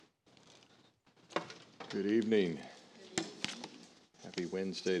Good evening. Happy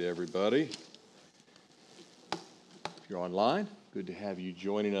Wednesday to everybody. If you're online, good to have you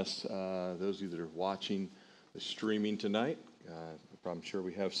joining us. Those of you that are watching the streaming tonight, I'm sure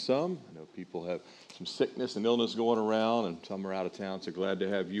we have some. I know people have some sickness and illness going around, and some are out of town, so glad to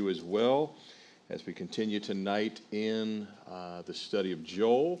have you as well as we continue tonight in the study of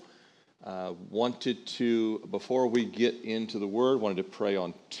Joel. Wanted to, before we get into the Word, wanted to pray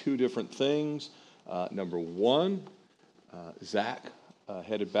on two different things. Number one, Zach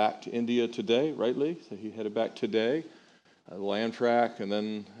headed back to India today, right, Lee? So he headed back today. Land track, and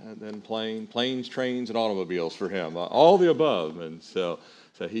then planes, trains, and automobiles for him. All the above. And so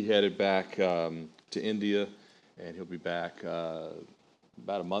he headed back to India, and he'll be back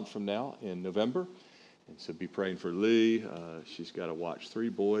about a month from now in November. And so be praying for Lee. She's got to watch 3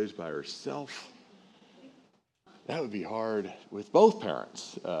 boys by herself. That would be hard with both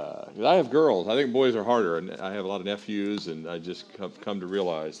parents. I have girls. I think boys are harder, and I have a lot of nephews, and I just come to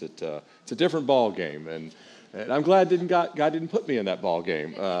realize that it's a different ball game. And I'm glad God didn't put me in that ball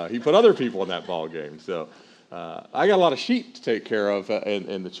game. He put other people in that ball game. So I got a lot of sheep to take care of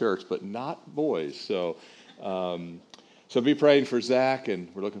in the church, but not boys. So be praying for Zach, and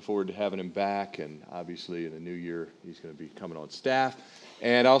we're looking forward to having him back. And obviously, in the new year, he's going to be coming on staff.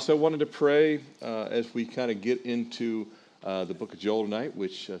 And I also wanted to pray as we kind of get into the book of Joel tonight,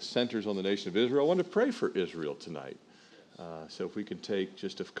 which centers on the nation of Israel. I wanted to pray for Israel tonight. So if we can take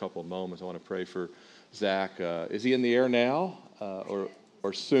just a couple of moments, I want to pray for Zach. Is he in the air now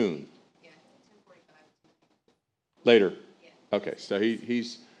or soon? Yeah, 10:45. Later? Yeah. Okay, so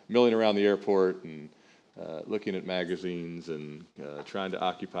he's milling around the airport and looking at magazines and trying to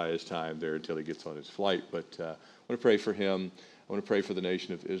occupy his time there until he gets on his flight. But I want to pray for him. I want to pray for the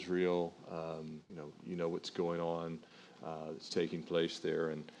nation of Israel. You know what's going on that's taking place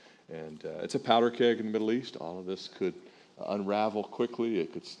there. And it's a powder keg in the Middle East. All of this could unravel quickly.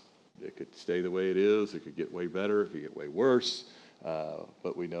 It could stay the way it is. It could get way better. It could get way worse.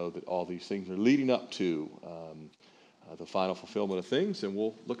 But we know that all these things are leading up to the final fulfillment of things. And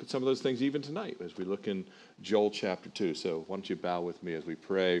we'll look at some of those things even tonight as we look in Joel chapter 2. So why don't you bow with me as we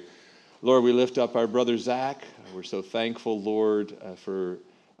pray. Lord, we lift up our brother Zach. We're so thankful, Lord, for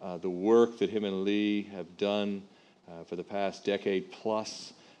the work that him and Lee have done for the past decade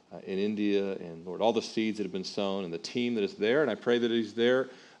plus in India. And, Lord, all the seeds that have been sown and the team that is there. And I pray that he's there.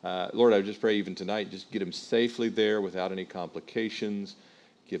 Lord, I just pray even tonight, just get him safely there without any complications.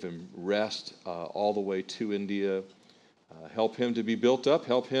 Give him rest all the way to India. Help him to be built up.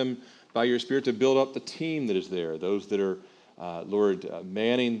 Help him, by your Spirit, to build up the team that is there, those that are Lord,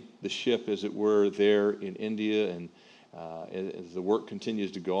 manning the ship, as it were, there in India. And as the work continues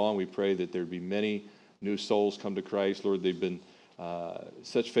to go on, we pray that there be many new souls come to Christ. Lord, they've been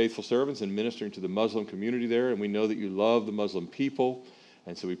such faithful servants in ministering to the Muslim community there, and we know that you love the Muslim people.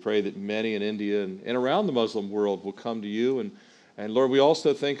 And so we pray that many in India and around the Muslim world will come to you. And Lord, we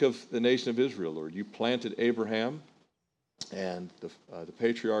also think of the nation of Israel, Lord. You planted Abraham and the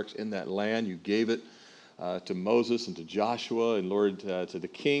patriarchs in that land. You gave it to Moses and to Joshua and, Lord, to the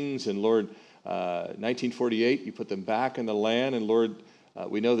kings. And, Lord, 1948, you put them back in the land. And, Lord,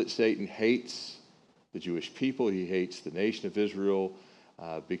 we know that Satan hates the Jewish people. He hates the nation of Israel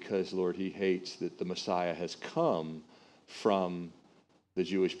because, Lord, he hates that the Messiah has come from the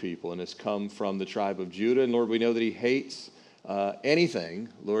Jewish people and has come from the tribe of Judah. And, Lord, we know that he hates anything,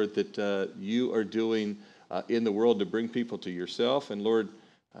 Lord, that you are doing in the world to bring people to yourself. And, Lord,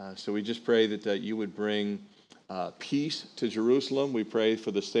 so we just pray that you would bring peace to Jerusalem. We pray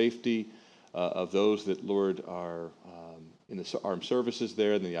for the safety of those that, Lord, are in the armed services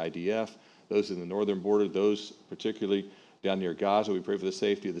there, in the IDF, those in the northern border, those particularly down near Gaza. We pray for the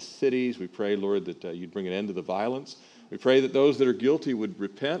safety of the cities. We pray, Lord, that you'd bring an end to the violence. We pray that those that are guilty would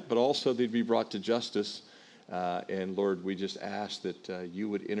repent, but also they'd be brought to justice. And, Lord, we just ask that you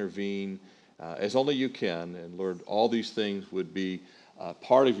would intervene as only you can. And, Lord, all these things would be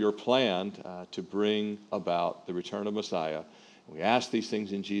part of your plan to bring about the return of Messiah. We ask these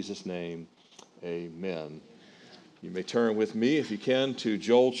things in Jesus' name. Amen. You may turn with me, if you can, to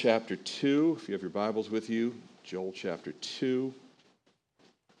Joel chapter 2. If you have your Bibles with you, Joel chapter 2.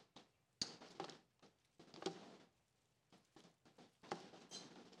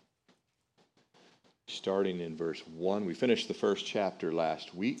 Starting in verse 1. We finished the first chapter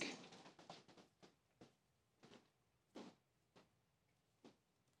last week.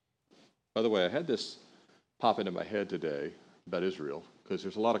 By the way, I had this pop into my head today about Israel, because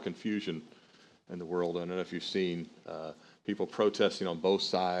there's a lot of confusion in the world. I don't know if you've seen people protesting on both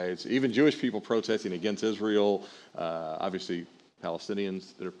sides, even Jewish people protesting against Israel, obviously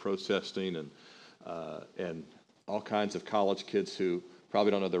Palestinians that are protesting, and and all kinds of college kids who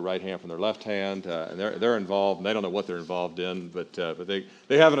probably don't know their right hand from their left hand, and they're involved, and they don't know what they're involved in, but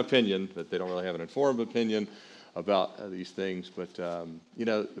they have an opinion, but they don't really have an informed opinion about these things. But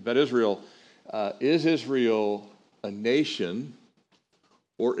about Israel, is Israel a nation,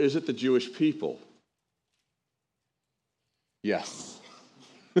 or is it the Jewish people? Yes.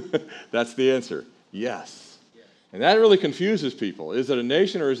 That's the answer. Yes. And that really confuses people. Is it a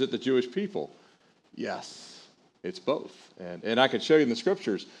nation, or is it the Jewish people? Yes. It's both. And I could show you in the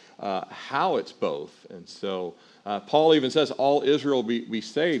scriptures how it's both. And so Paul even says all Israel be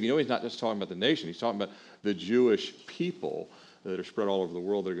saved. He's not just talking about the nation. He's talking about the Jewish people that are spread all over the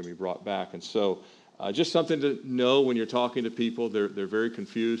world that are going to be brought back. And so just something to know when you're talking to people. They're very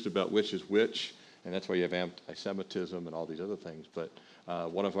confused about which is which. And that's why you have anti-Semitism and all these other things. But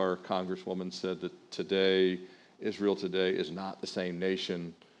one of our congresswomen said that Israel today is not the same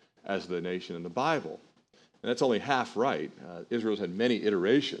nation as the nation in the Bible. And that's only half right. Israel's had many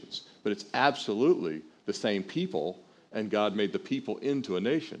iterations, but it's absolutely the same people, and God made the people into a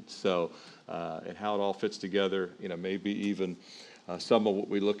nation. So, and how it all fits together, maybe even some of what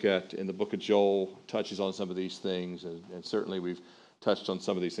we look at in the book of Joel touches on some of these things, and certainly we've touched on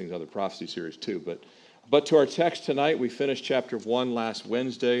some of these things in other prophecy series too. But to our text tonight, we finished chapter 1 last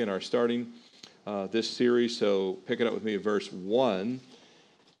Wednesday and are starting this series, so pick it up with me at verse 1.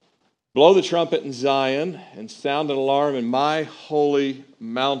 Blow the trumpet in Zion and sound an alarm in my holy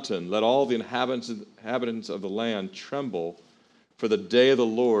mountain. Let all the inhabitants of the land tremble, for the day of the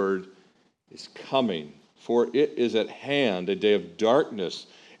Lord is coming. For it is at hand, a day of darkness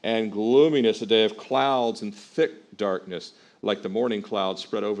and gloominess, a day of clouds and thick darkness, like the morning clouds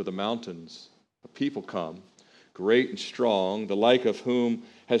spread over the mountains. A people come, great and strong, the like of whom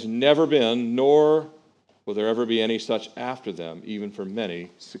has never been, nor will there ever be any such after them, even for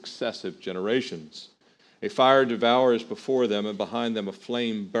many successive generations? A fire devours before them, and behind them a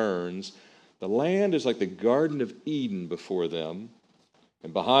flame burns. The land is like the Garden of Eden before them,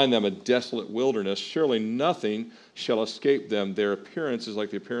 and behind them a desolate wilderness. Surely nothing shall escape them. Their appearance is like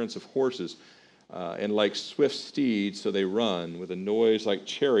the appearance of horses, and like swift steeds, so they run. With a noise like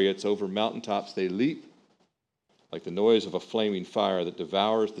chariots over mountaintops they leap, like the noise of a flaming fire that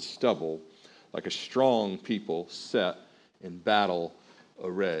devours the stubble, like a strong people set in battle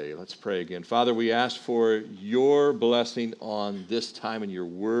array. Let's pray again. Father, we ask for your blessing on this time in your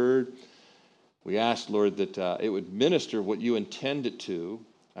word. We ask, Lord, that it would minister what you intend it to.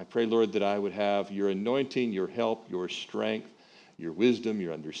 I pray, Lord, that I would have your anointing, your help, your strength, your wisdom,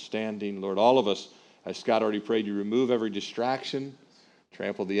 your understanding. Lord, all of us, as Scott already prayed, you remove every distraction,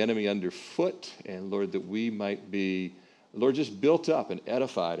 trample the enemy underfoot, and Lord, that we might be, Lord, just built up and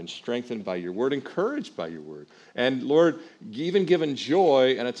edified and strengthened by your word, encouraged by your word. And Lord, even given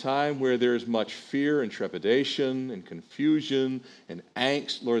joy in a time where there is much fear and trepidation and confusion and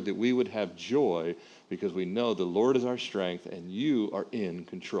angst, Lord, that we would have joy because we know the Lord is our strength and you are in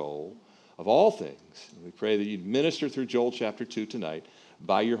control of all things. And we pray that you'd minister through Joel chapter 2 tonight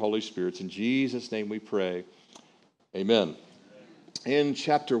by your Holy Spirit. In Jesus' name we pray. Amen. In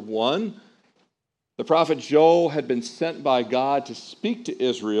chapter 1, the prophet Joel had been sent by God to speak to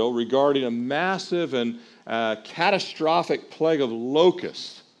Israel regarding a massive and catastrophic plague of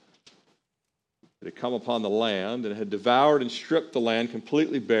locusts that had come upon the land and had devoured and stripped the land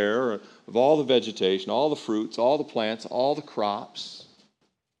completely bare of all the vegetation, all the fruits, all the plants, all the crops.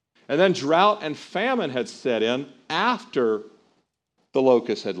 And then drought and famine had set in after the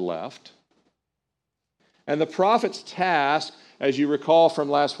locusts had left. And the prophet's task, as you recall from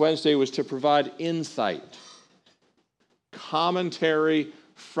last Wednesday, was to provide insight, commentary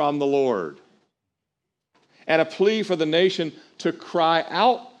from the Lord, and a plea for the nation to cry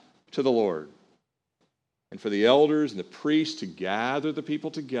out to the Lord, and for the elders and the priests to gather the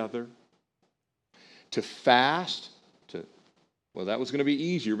people together, to fast, well, that was going to be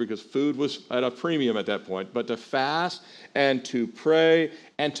easier because food was at a premium at that point, but to fast and to pray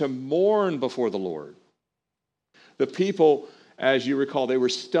and to mourn before the Lord. The people, as you recall, they were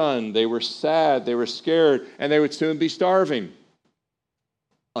stunned, they were sad, they were scared, and they would soon be starving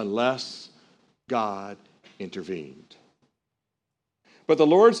unless God intervened. But the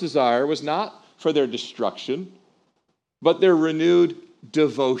Lord's desire was not for their destruction, but their renewed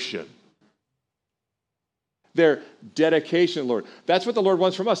devotion. Their dedication, Lord. That's what the Lord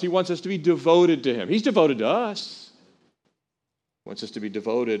wants from us. He wants us to be devoted to him. He's devoted to us. He wants us to be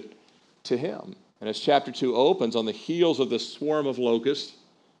devoted to him. And as chapter 2 opens, on the heels of this swarm of locusts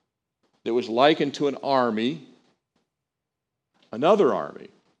that was likened to an army, another army,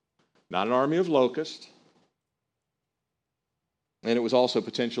 not an army of locusts, and it was also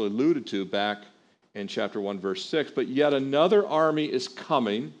potentially alluded to back in chapter 1, verse 6. But yet another army is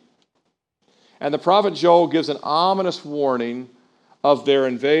coming, and the prophet Joel gives an ominous warning of their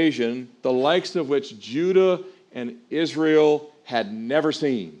invasion, the likes of which Judah and Israel had never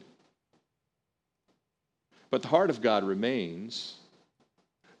seen. But the heart of God remains.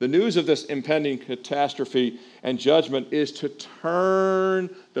 The news of this impending catastrophe and judgment is to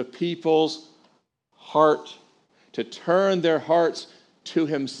turn the people's heart, to turn their hearts to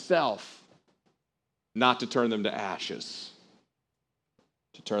himself, not to turn them to ashes,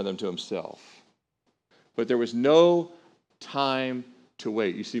 to turn them to himself. But there was no time to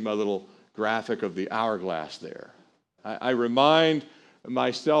wait. You see my little graphic of the hourglass there. I remind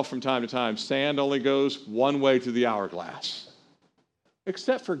myself from time to time, sand only goes one way through the hourglass.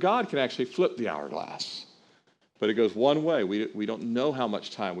 Except for God can actually flip the hourglass. But it goes one way. We don't know how much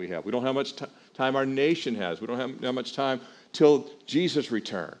time we have. We don't know how much time our nation has. We don't have how much time till Jesus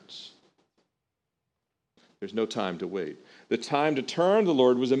returns. There's no time to wait. The time to turn to the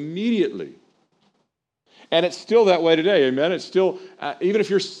Lord was immediately. And it's still that way today, amen? It's still, even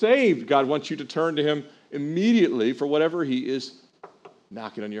if you're saved, God wants you to turn to him immediately for whatever he is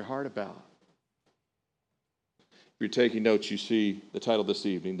knocking on your heart about. If you're taking notes, you see the title this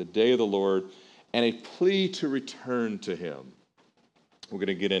evening, The Day of the Lord, and a plea to return to him. We're going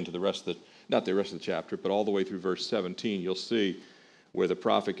to get into not the rest of the chapter, but all the way through verse 17. You'll see where the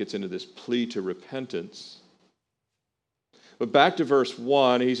prophet gets into this plea to repentance. But back to verse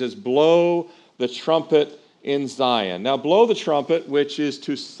 1, he says, blow the trumpet in Zion. Now, blow the trumpet, which is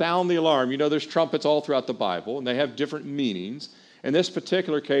to sound the alarm. You know, there's trumpets all throughout the Bible, and they have different meanings. In this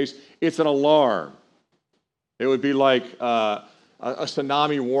particular case, it's an alarm. It would be like a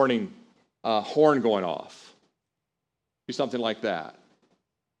tsunami warning horn going off. Be something like that.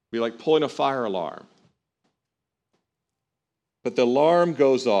 Be like pulling a fire alarm. But the alarm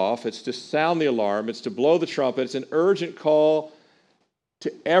goes off. It's to sound the alarm. It's to blow the trumpet. It's an urgent call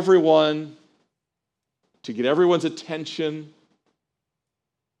to everyone, to get everyone's attention.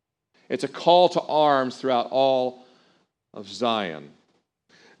 It's a call to arms throughout all of Zion.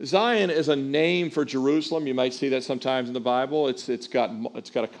 Zion is a name for Jerusalem. You might see that sometimes in the Bible. It's got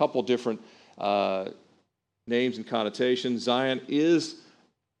a couple different names and connotations. Zion is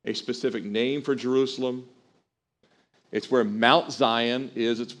a specific name for Jerusalem. It's where Mount Zion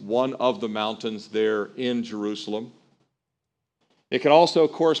is. It's one of the mountains there in Jerusalem. It can also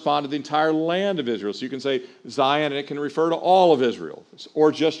correspond to the entire land of Israel. So you can say Zion, and it can refer to all of Israel,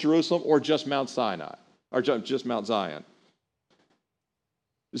 or just Jerusalem, or just Mount Sinai, or just Mount Zion.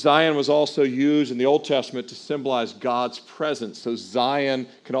 Zion was also used in the Old Testament to symbolize God's presence. So Zion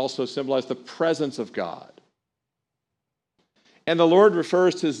can also symbolize the presence of God. And the Lord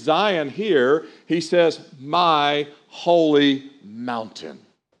refers to Zion here. He says, my holy mountain.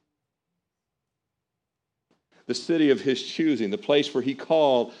 The city of his choosing, the place where he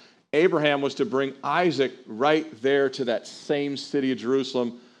called Abraham was to bring Isaac right there to that same city of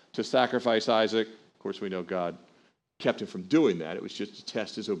Jerusalem to sacrifice Isaac. Of course, we know God kept him from doing that. It was just to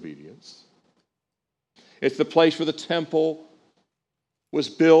test his obedience. It's the place where the temple was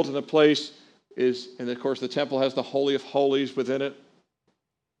built, and of course the temple has the Holy of Holies within it.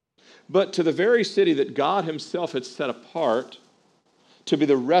 But to the very city that God himself had set apart to be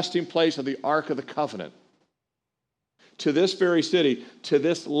the resting place of the Ark of the Covenant, to this very city, to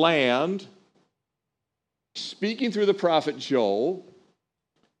this land, speaking through the prophet Joel,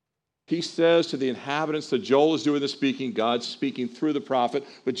 he says to the inhabitants, so Joel is doing the speaking, God's speaking through the prophet,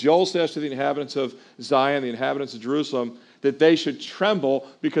 but Joel says to the inhabitants of Zion, the inhabitants of Jerusalem, that they should tremble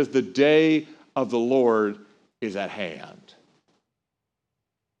because the day of the Lord is at hand.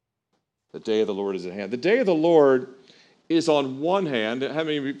 The day of the Lord is at hand. The day of the Lord is on one hand, how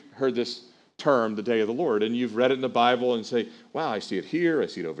many of you heard this term, the day of the Lord? And you've read it in the Bible and say, wow, I see it here, I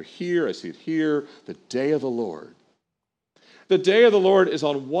see it over here, I see it here. The day of the Lord. The day of the Lord is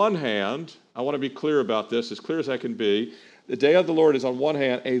on one hand, I want to be clear about this, as clear as I can be. The day of the Lord is on one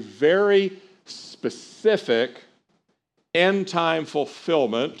hand a very specific end-time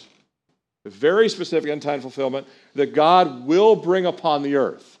fulfillment, a very specific end-time fulfillment that God will bring upon the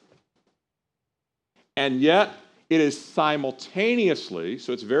earth. And yet, it is simultaneously,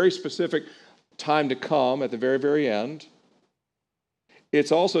 so it's very specific time to come at the very, very end.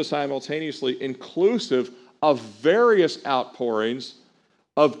 It's also simultaneously inclusive of various outpourings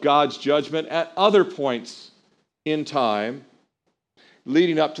of God's judgment at other points in time,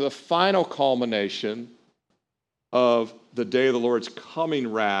 leading up to the final culmination of the day of the Lord's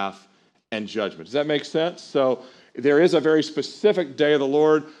coming wrath and judgment. Does that make sense? So there is a very specific day of the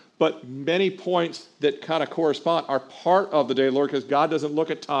Lord, but many points that kind of correspond are part of the day of the Lord because God doesn't look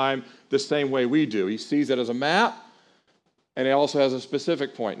at time the same way we do. He sees it as a map, and he also has a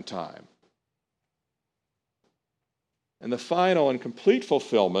specific point in time. And the final and complete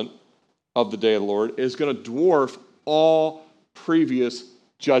fulfillment of the day of the Lord is going to dwarf all previous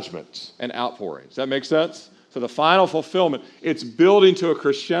judgments and outpourings. Does that make sense? So the final fulfillment, it's building to a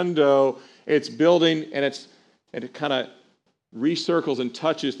crescendo. It's building, and it kind of recircles and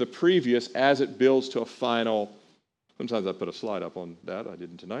touches the previous as it builds to a final. Sometimes I put a slide up on that. I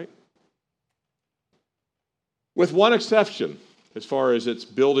didn't tonight. With one exception, as far as it's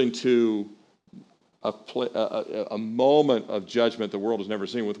building to a moment of judgment the world has never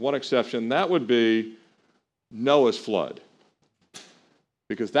seen, with one exception, that would be Noah's flood.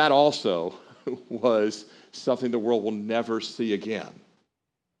 Because that also was something the world will never see again.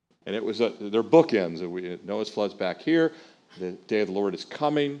 And it was they're bookends. Noah's flood's back here. The day of the Lord is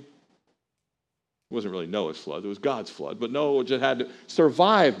coming. It wasn't really Noah's flood. It was God's flood. But Noah just had to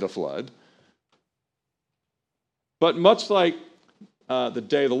survive the flood. But much like the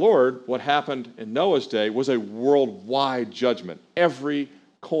day of the Lord, what happened in Noah's day was a worldwide judgment. Every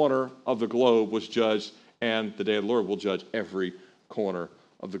corner of the globe was judged, and the day of the Lord will judge every corner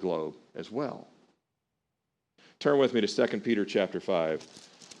of the globe as well. Turn with me to 2 Peter chapter 5.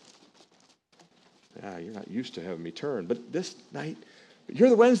 You're not used to having me turn, but this night, you're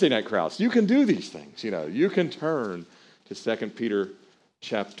the Wednesday night crowd, so you can do these things. You can turn to 2 Peter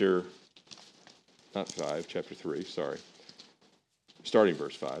chapter 3, sorry. Starting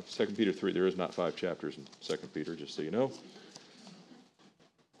verse 5. 2 Peter 3, there is not 5 chapters in 2 Peter, just so you know.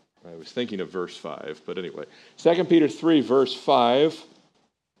 I was thinking of verse 5, but anyway. 2 Peter 3, verse 5,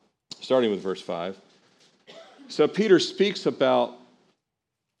 starting with verse 5. So Peter speaks about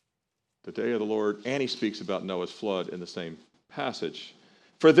the day of the Lord, and he speaks about Noah's flood in the same passage.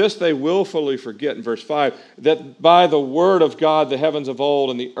 For this they willfully forget, in verse 5, that by the word of God the heavens of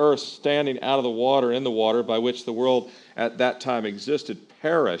old and the earth standing out of the water in the water, by which the world at that time existed,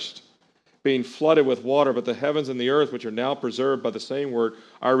 perished, being flooded with water. But the heavens and the earth, which are now preserved by the same word,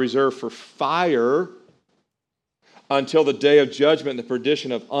 are reserved for fire until the day of judgment and the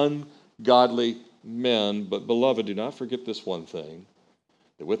perdition of ungodly men. But beloved, do not forget this one thing,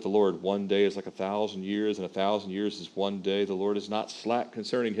 that with the Lord 1 day is like 1,000 years, and 1,000 years is 1 day. The Lord is not slack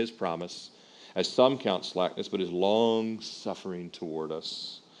concerning his promise, as some count slackness, but is long-suffering toward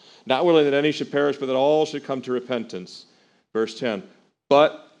us, not willing that any should perish, but that all should come to repentance. Verse 10,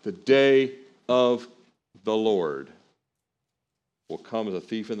 but the day of the Lord will come as a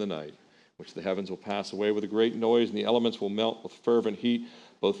thief in the night, which the heavens will pass away with a great noise, and the elements will melt with fervent heat.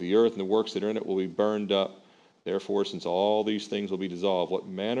 Both the earth and the works that are in it will be burned up. Therefore, since all these things will be dissolved, what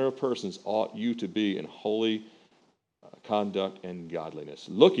manner of persons ought you to be in holy conduct and godliness,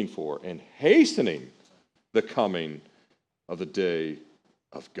 looking for and hastening the coming of the day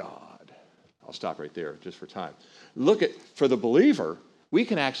of God? I'll stop right there just for time. For the believer, we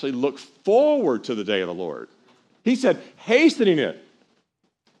can actually look forward to the day of the Lord. He said, hastening it.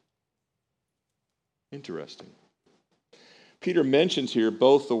 Interesting. Peter mentions here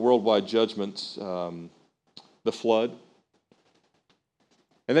both the worldwide judgments, the flood.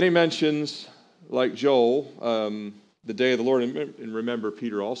 And then he mentions, like Joel, the day of the Lord. And remember,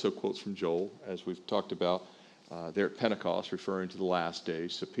 Peter also quotes from Joel, as we've talked about there at Pentecost, referring to the last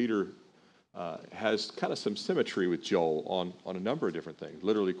days. So Peter has kind of some symmetry with Joel on a number of different things,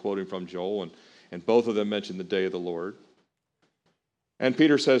 literally quoting from Joel, and both of them mention the day of the Lord. And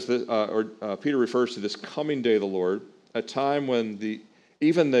Peter says that, Peter refers to this coming day of the Lord, a time when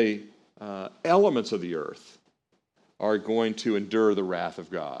even the elements of the earth are going to endure the wrath of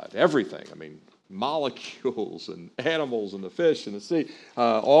God. Everything. I mean, molecules and animals and the fish and the sea,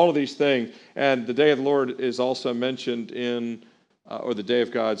 all of these things. And the day of the Lord is also mentioned in, or the day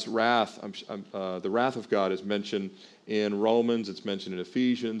of God's wrath. The wrath of God is mentioned in Romans. It's mentioned in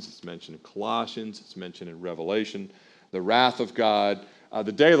Ephesians. It's mentioned in Colossians. It's mentioned in Revelation. The wrath of God.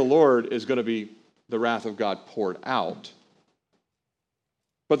 The day of the Lord is going to be the wrath of God poured out.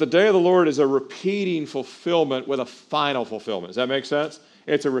 But the day of the Lord is a repeating fulfillment with a final fulfillment. Does that make sense?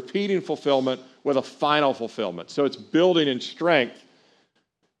 It's a repeating fulfillment with a final fulfillment. So it's building in strength.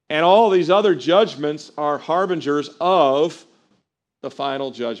 And all these other judgments are harbingers of the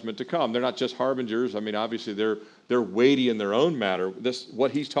final judgment to come. They're not just harbingers. I mean, obviously they're weighty in their own matter.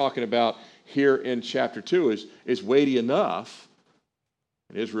 What he's talking about here in chapter 2 is weighty enough.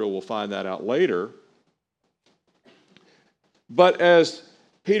 And Israel will find that out later. But as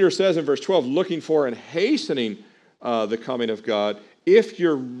Peter says in verse 12, looking for and hastening the coming of God, if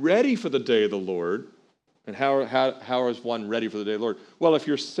you're ready for the day of the Lord, And how is one ready for the day of the Lord? Well, if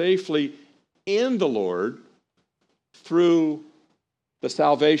you're safely in the Lord through the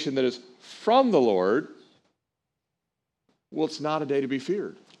salvation that is from the Lord, well, it's not a day to be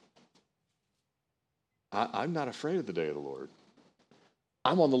feared. I'm not afraid of the day of the Lord.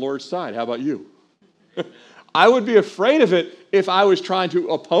 I'm on the Lord's side. How about you? I would be afraid of it if I was trying to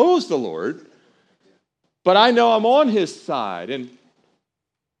oppose the Lord, but I know I'm on his side, and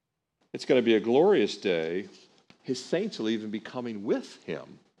it's going to be a glorious day. His saints will even be coming with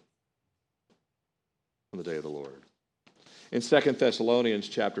him on the day of the Lord. In 2 Thessalonians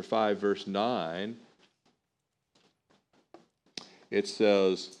chapter 5, verse 9, it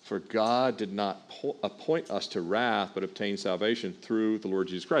says, "For God did not appoint us to wrath, but obtain salvation through the Lord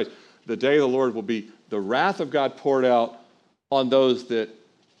Jesus Christ." The day of the Lord will be the wrath of God poured out on those that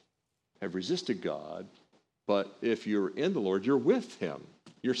have resisted God. But if you're in the Lord, you're with him.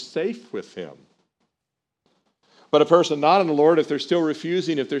 You're safe with him. But a person not in the Lord, if they're still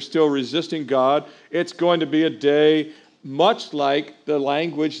refusing, if they're still resisting God, it's going to be a day much like the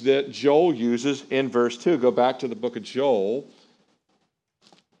language that Joel uses in verse 2. Go back to the book of Joel.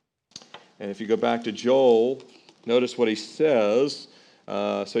 And if you go back to Joel, notice what he says.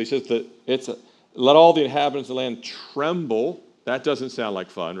 So he says that let all the inhabitants of the land tremble. That doesn't sound like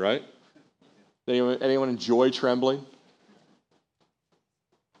fun, right? Anyone enjoy trembling?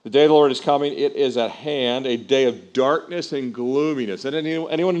 The day of the Lord is coming. It is at hand, a day of darkness and gloominess. And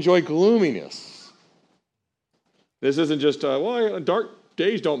anyone enjoy gloominess? This isn't just, dark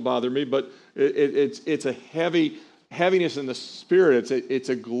days don't bother me, but it's a heaviness in the spirit. It's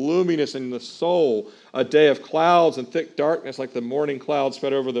a gloominess in the soul. A day of clouds and thick darkness, like the morning clouds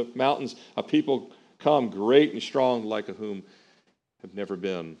spread over the mountains. A people come great and strong, like a whom have never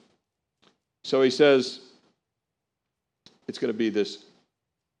been. So he says it's going to be this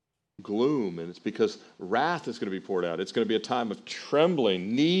gloom, and it's because wrath is going to be poured out. It's going to be a time of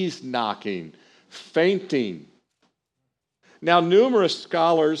trembling, knees knocking, fainting. Now, numerous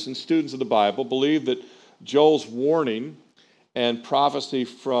scholars and students of the Bible believe that Joel's warning and prophecy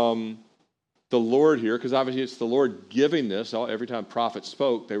from the Lord here, because obviously it's the Lord giving this. Every time prophets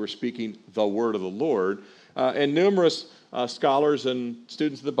spoke, they were speaking the word of the Lord. And numerous scholars and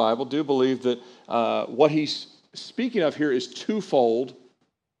students of the Bible do believe that what he's speaking of here is twofold,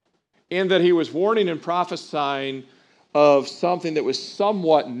 in that he was warning and prophesying of something that was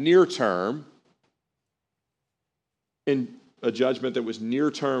somewhat near term, in a judgment that was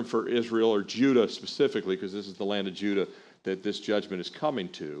near term for Israel or Judah specifically, because this is the land of Judah that this judgment is coming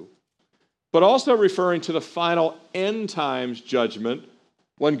to, but also referring to the final end times judgment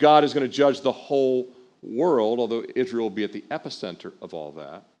when God is going to judge the whole world, although Israel will be at the epicenter of all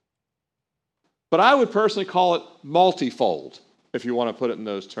that. But I would personally call it multifold, if you want to put it in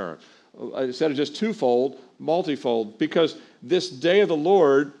those terms. Instead of just twofold, multifold, because this day of the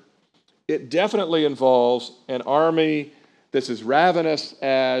Lord, it definitely involves an army that's as ravenous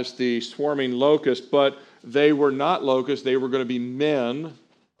as the swarming locust, but they were not locusts. They were going to be men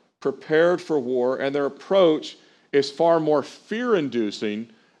prepared for war, and their approach is far more fear-inducing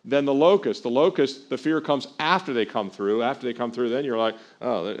than the locust. The locust, the fear comes after they come through. After they come through, then you're like,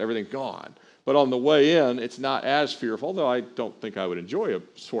 oh, everything's gone. But on the way in, it's not as fearful, although I don't think I would enjoy a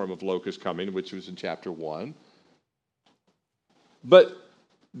swarm of locusts coming, which was in chapter 1. But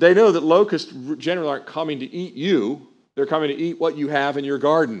they know that locusts generally aren't coming to eat you. They're coming to eat what you have in your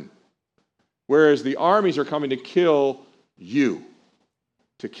garden. Whereas the armies are coming to kill you,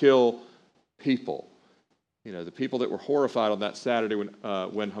 to kill people. You know, the people that were horrified on that Saturday when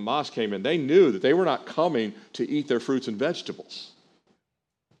Hamas came in, they knew that they were not coming to eat their fruits and vegetables.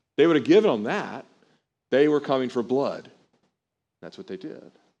 They would have given them that. They were coming for blood. That's what they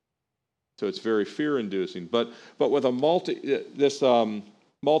did. So it's very fear-inducing. But with a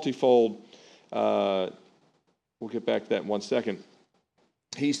multifold, we'll get back to that in 1 second.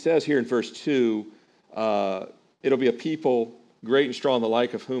 He says here in verse 2, it'll be a people great and strong, the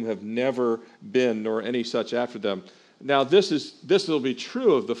like of whom have never been, nor any such after them. Now, this will be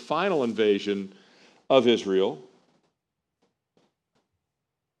true of the final invasion of Israel,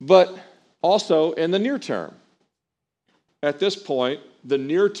 but also in the near term. At this point, the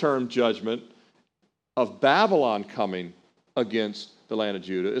near-term judgment of Babylon coming against the land of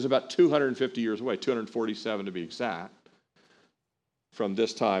Judah is about 250 years away, 247 to be exact, from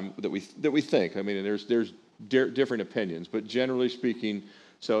this time that we think. I mean, there's different opinions, but generally speaking,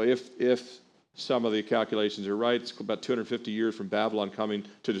 so if some of the calculations are right, it's about 250 years from Babylon coming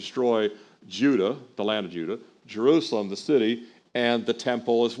to destroy Judah, the land of Judah, Jerusalem, the city, and the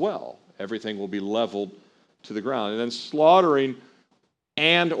temple as well. Everything will be leveled to the ground. And then slaughtering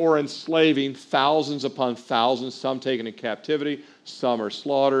and or enslaving thousands upon thousands, some taken in captivity, some are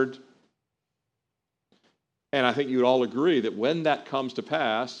slaughtered. And I think you would all agree that when that comes to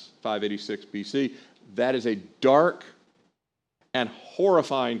pass, 586 BC, that is a dark and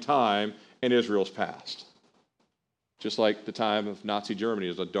horrifying time in Israel's past. Just like the time of Nazi Germany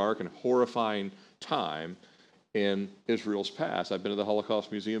is a dark and horrifying time in Israel's past. I've been to the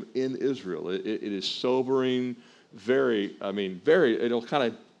Holocaust Museum in Israel. It is sobering, very, it'll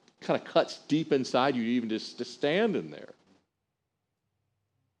kind of cuts deep inside you even just to stand in there.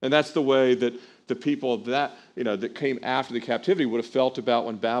 And that's the way that the people that came after the captivity would have felt about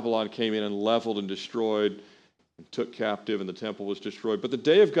when Babylon came in and leveled and destroyed and took captive and the temple was destroyed. But the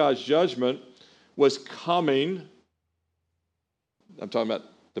day of God's judgment was coming. I'm talking about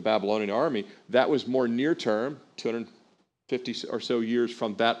the Babylonian army. That was more near term, 250 or so years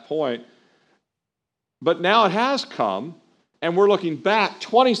from that point. But now it has come, and we're looking back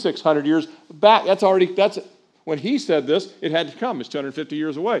 2,600 years back. That's when he said this, it had to come. It's 250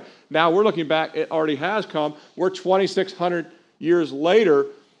 years away. Now we're looking back, it already has come. We're 2,600 years later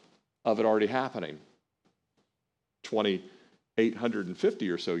of it already happening. 2,850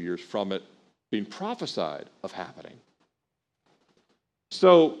 or so years from it being prophesied of happening.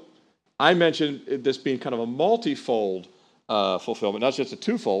 So I mentioned this being kind of a multifold fulfillment, not just a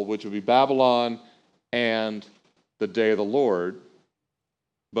twofold, which would be Babylon and the day of the Lord,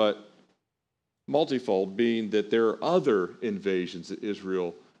 but multifold being that there are other invasions that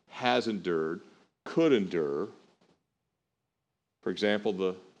Israel has endured, could endure. For example,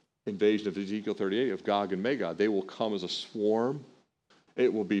 the invasion of Ezekiel 38 of Gog and Magog. They will come as a swarm.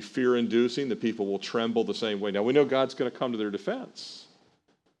 It will be fear-inducing. The people will tremble the same way. Now, we know God's going to come to their defense.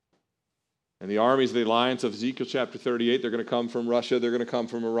 And the armies of the alliance of Ezekiel chapter 38, they're going to come from Russia, they're going to come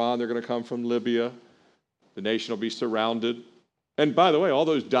from Iran, they're going to come from Libya. The nation will be surrounded. And by the way, all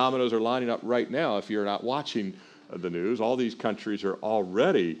those dominoes are lining up right now. If you're not watching the news, all these countries are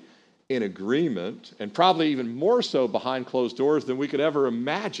already in agreement, and probably even more so behind closed doors than we could ever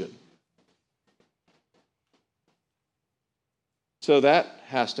imagine. So that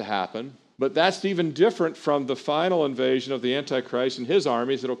has to happen. But that's even different from the final invasion of the Antichrist and his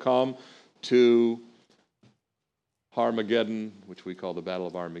armies that will come to Armageddon, which we call the Battle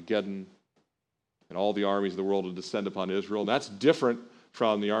of Armageddon, and all the armies of the world will descend upon Israel. And that's different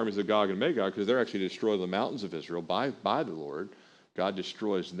from the armies of Gog and Magog, because they're actually destroyed the mountains of Israel by the Lord. God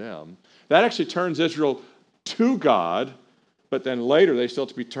destroys them. That actually turns Israel to God, but then later they still have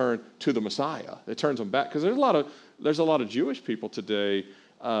to be turned to the Messiah. It turns them back, because there's a lot of Jewish people today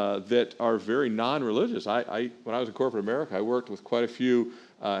that are very non-religious. When I was in corporate America, I worked with quite a few.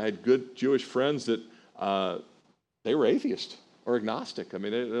 I had good Jewish friends that they were atheist or agnostic. I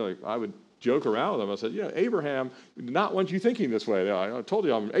mean, they're like, I would joke around with them. I said, Abraham did not want you thinking this way. I told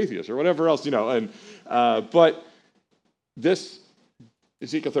you I'm an atheist or whatever else, but this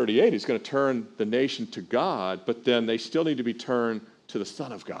Ezekiel 38 is going to turn the nation to God, but then they still need to be turned to the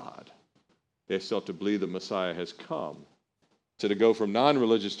Son of God. They still have to believe the Messiah has come. So to go from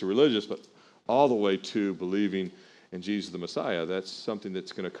non-religious to religious, but all the way to believing in Jesus the Messiah, that's something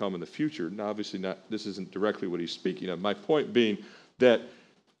that's going to come in the future. Now, obviously, this isn't directly what he's speaking of. My point being that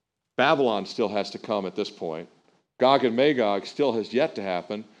Babylon still has to come at this point. Gog and Magog still has yet to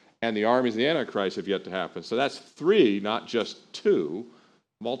happen, and the armies of the Antichrist have yet to happen. So that's three, not just two,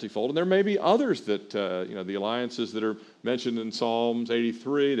 multifold. And there may be others that, the alliances that are mentioned in Psalms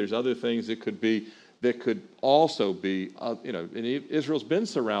 83, there's other things that could also be, and Israel's been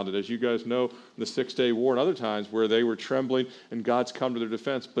surrounded, as you guys know, in the 6-day war and other times where they were trembling and God's come to their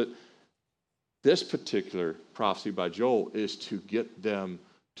defense. But this particular prophecy by Joel is to get them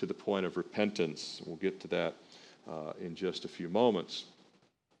to the point of repentance. We'll get to that in just a few moments.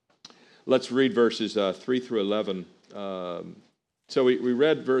 Let's read verses 3 through 11. So we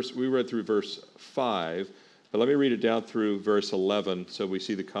read through verse 5, but let me read it down through verse 11 so we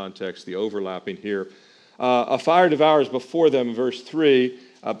see the context, the overlapping here. A fire devours before them, in verse 3.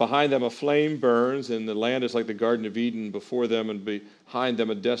 Behind them a flame burns, and the land is like the Garden of Eden before them, and behind them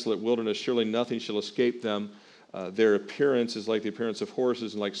a desolate wilderness. Surely nothing shall escape them. Their appearance is like the appearance of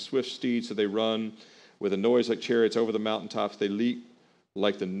horses, and like swift steeds, so they run with a noise like chariots over the mountaintops. They leap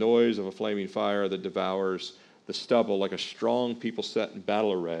like the noise of a flaming fire that devours the stubble, like a strong people set in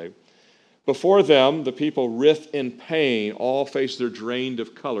battle array. Before them, the people writhe in pain. All faces are drained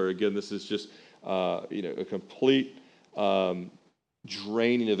of color. Again, this is just a complete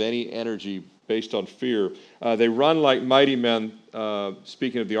draining of any energy based on fear. They run like mighty men,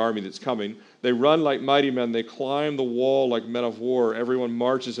 speaking of the army that's coming. They run like mighty men. They climb the wall like men of war. Everyone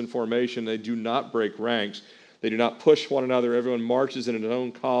marches in formation. They do not break ranks. They do not push one another. Everyone marches in his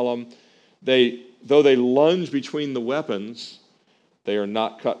own column. Though they lunge between the weapons, they are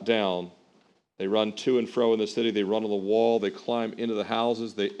not cut down. They run to and fro in the city. They run on the wall. They climb into the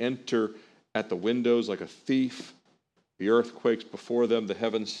houses. They enter at the windows like a thief. The earth quakes before them. The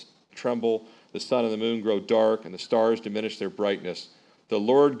heavens tremble. The sun and the moon grow dark, and the stars diminish their brightness. The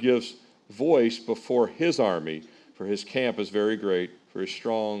Lord gives voice before his army, for his camp is very great. For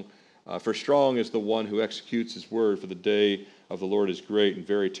strong is the one who executes his word. For the day of the Lord is great and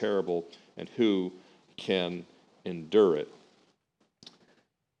very terrible, and who can endure it?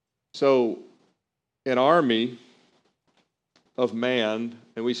 So, an army of man,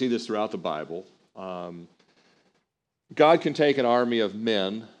 and we see this throughout the Bible, God can take an army of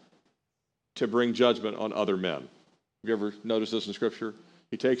men to bring judgment on other men. Have you ever noticed this in Scripture?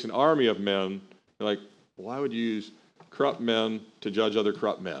 He takes an army of men, you're like, why would you use corrupt men to judge other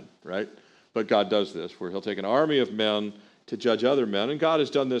corrupt men, right? But God does this, where he'll take an army of men to judge other men, and God has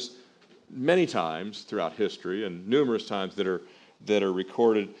done this many times throughout history, and numerous times that are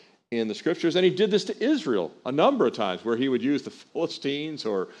recorded in the Scriptures. And he did this to Israel a number of times, where he would use the Philistines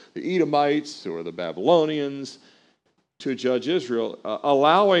or the Edomites or the Babylonians to judge Israel,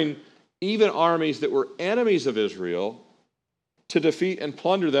 allowing even armies that were enemies of Israel to defeat and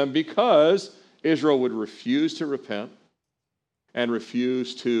plunder them, because Israel would refuse to repent and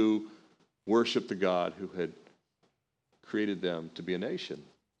refuse to worship the God who had created them to be a nation.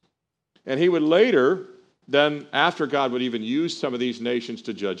 And he would later, then after God would even use some of these nations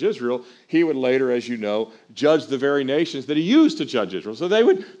to judge Israel, he would later, as you know, judge the very nations that he used to judge Israel. So they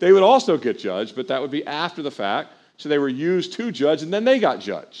would also get judged, but that would be after the fact. So they were used to judge, and then they got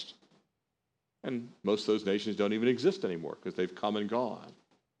judged. And most of those nations don't even exist anymore because they've come and gone.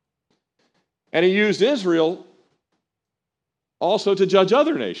 And he used Israel also to judge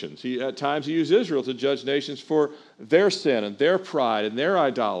other nations. At times he used Israel to judge nations for their sin and their pride and their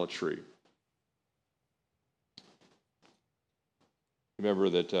idolatry. Remember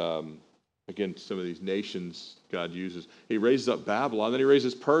that, again, some of these nations God uses. He raises up Babylon, then he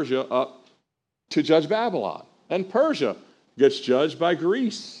raises Persia up to judge Babylon. And Persia gets judged by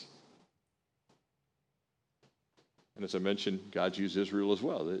Greece. And as I mentioned, God used Israel as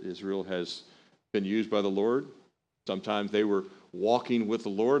well. Israel has been used by the Lord. Sometimes they were walking with the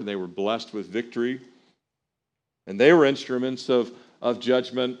Lord and they were blessed with victory. And they were instruments of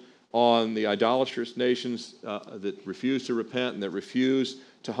judgment on the idolatrous nations that refused to repent and that refused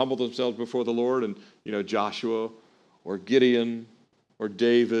to humble themselves before the Lord. And, Joshua or Gideon or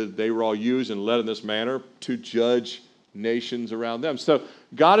David, they were all used and led in this manner to judge nations around them. So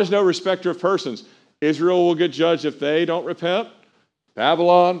God is no respecter of persons. Israel will get judged if they don't repent.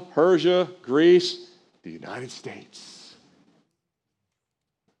 Babylon, Persia, Greece, the United States,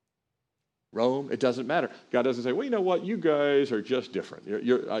 Rome, it doesn't matter. God doesn't say, well, you know what, you guys are just different.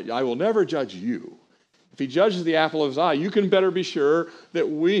 I will never judge you. If he judges the apple of his eye, you can better be sure that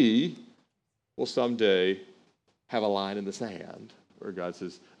we will someday have a line in the sand where God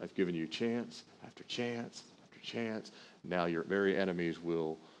says, I've given you chance after chance after chance. Now your very enemies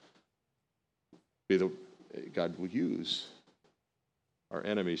will be God will use our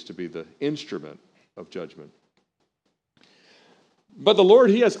enemies to be the instrument of judgment. But the Lord,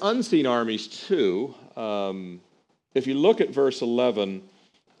 he has unseen armies too. If you look at verse 11,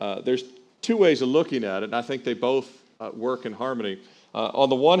 there's two ways of looking at it, and I think they both work in harmony. On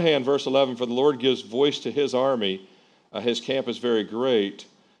the one hand, verse 11, for the Lord gives voice to his army, his camp is very great.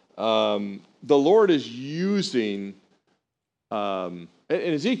 The Lord is using, and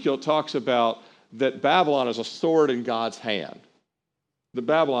Ezekiel talks about that Babylon is a sword in God's hand. The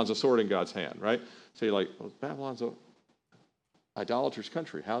Babylon's a sword in God's hand, right? So you're like, well, Babylon's an idolatrous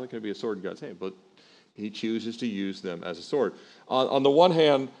country. How can it be a sword in God's hand? But he chooses to use them as a sword. On the one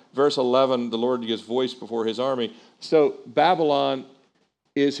hand, verse 11, the Lord gives voice before his army. So Babylon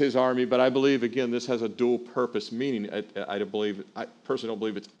is his army, but I believe, again, this has a dual purpose meaning. I personally don't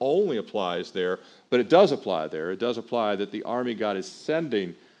believe it only applies there, but it does apply there. It does apply that the army God is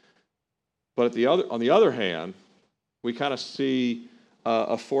sending. But on the other hand, we kind of see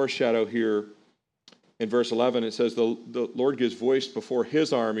a foreshadow here in verse 11. It says, the Lord gives voice before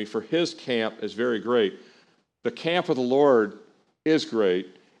his army, for his camp is very great. The camp of the Lord is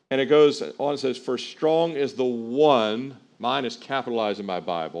great. And it goes on and says, for strong is the one, mine is capitalized in my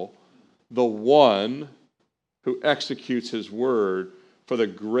Bible, the one who executes his word, for the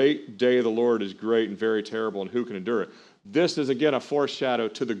great day of the Lord is great and very terrible, and who can endure it? This is, again, a foreshadow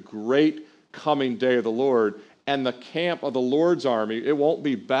to the great coming day of the Lord, and the camp of the Lord's army. It won't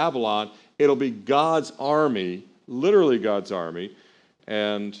be Babylon. It'll be God's army, literally God's army.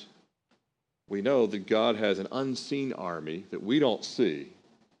 And we know that God has an unseen army that we don't see,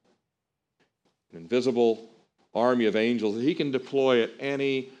 an invisible army of angels that he can deploy at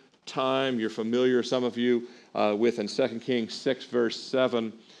any time. You're familiar, some of you, with in 2 Kings 6, verse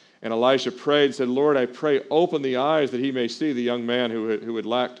 7. And Elisha prayed and said, Lord, I pray, open the eyes that he may see. The young man who had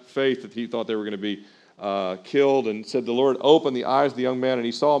lacked faith, that he thought they were going to be killed, and said, the Lord opened the eyes of the young man, and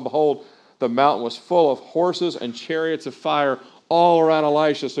he saw, and behold, the mountain was full of horses and chariots of fire all around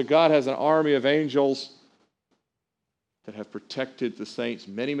Elisha. So God has an army of angels that have protected the saints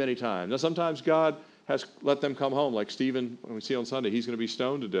many, many times. Now, sometimes God has let them come home, like Stephen, when we see on Sunday, he's going to be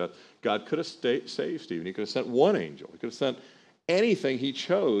stoned to death. God could have saved Stephen. He could have sent one angel. He could have sent anything he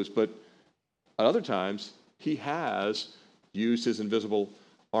chose, but at other times, he has used his invisible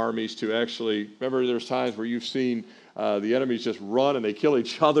armies to actually, remember there's times where you've seen the enemies just run and they kill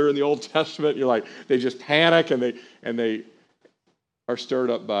each other in the Old Testament. You're like, they just panic and they are stirred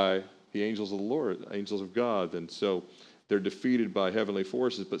up by the angels of the Lord, angels of God. And so they're defeated by heavenly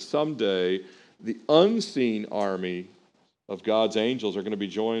forces. But someday, the unseen army of God's angels are going to be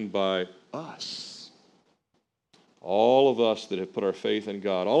joined by us. All of us that have put our faith in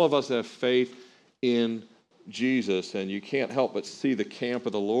God. All of us that have faith in Jesus. And you can't help but see the camp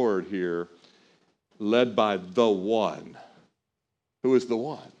of the Lord here, led by the one. Who is the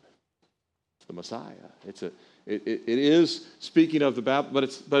one? It's the Messiah. It is speaking of the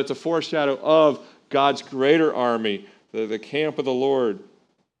baptism, but it's a foreshadow of God's greater army, the camp of the Lord,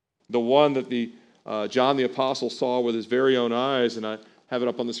 the one that John the Apostle saw with his very own eyes, and I have it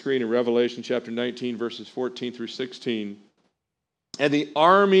up on the screen in Revelation chapter 19, verses 14 through 16. And the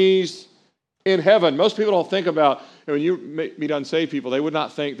armies in heaven. Most people don't think about, when you meet unsaved people, they would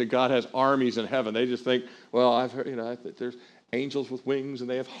not think that God has armies in heaven. They just think, well, I've heard, there's angels with wings and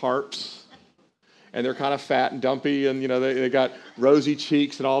they have harps. And they're kind of fat and dumpy, and they got rosy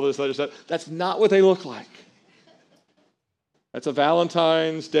cheeks and all this other stuff. That's not what they look like. That's a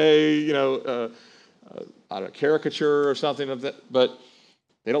Valentine's Day, caricature or something of that. But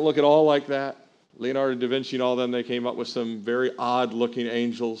they don't look at all like that. Leonardo da Vinci and all them, they came up with some very odd-looking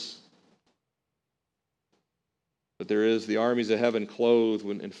angels. But there is the armies of heaven clothed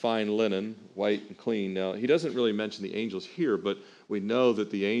in fine linen, white and clean. Now, he doesn't really mention the angels here, but we know that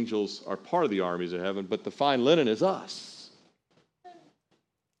the angels are part of the armies of heaven, but the fine linen is us.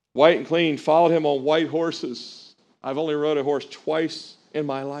 White and clean, followed him on white horses. I've only rode a horse twice in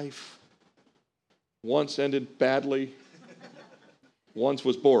my life. Once ended badly. Once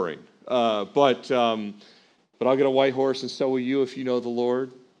was boring. But I'll get a white horse, and so will you if you know the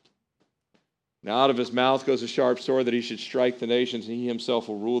Lord. Now out of his mouth goes a sharp sword that he should strike the nations, and he himself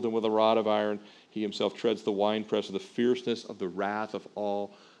will rule them with a rod of iron. He himself treads the winepress of the fierceness of the wrath of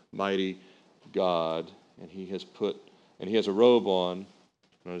Almighty God. And he has a robe on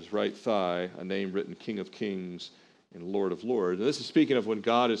his right thigh, a name written King of Kings and Lord of Lords. And this is speaking of when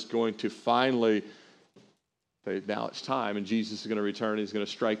God is going to finally say, now it's time, and Jesus is going to return. He's going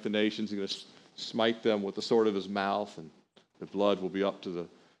to strike the nations. He's going to smite them with the sword of his mouth, and the blood will be up to the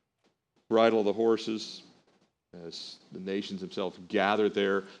bridle of the horses as the nations themselves gather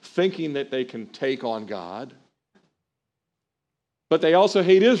there, thinking that they can take on God. But they also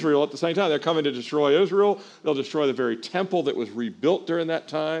hate Israel at the same time. They're coming to destroy Israel. They'll destroy the very temple that was rebuilt during that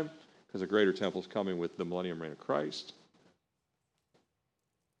time, because a greater temple is coming with the millennium reign of Christ.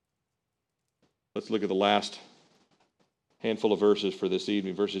 Let's look at the last handful of verses for this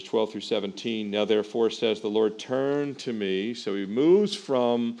evening, verses 12 through 17. Now therefore, says the Lord, turn to me. So he moves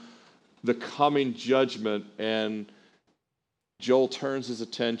from the coming judgment, and Joel turns his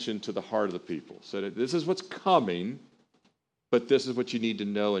attention to the heart of the people. So this is what's coming, but this is what you need to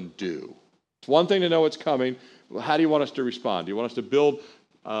know and do. It's one thing to know what's coming. Well, how do you want us to respond? Do you want us to build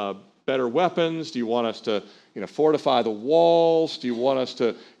better weapons? Do you want us to fortify the walls? Do you want us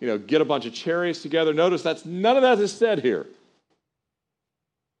to get a bunch of chariots together? Notice none of that is said here.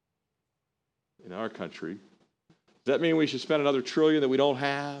 In our country, does that mean we should spend another $1 trillion that we don't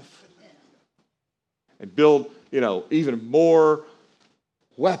have? And build, even more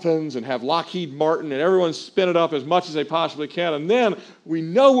weapons and have Lockheed Martin and everyone spin it up as much as they possibly can, and then we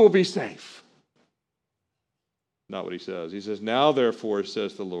know we'll be safe. Not what he says. He says, now therefore,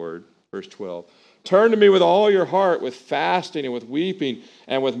 says the Lord, verse 12, turn to me with all your heart, with fasting and with weeping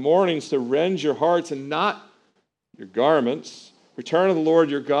and with mournings, to rend your hearts and not your garments. Return to the Lord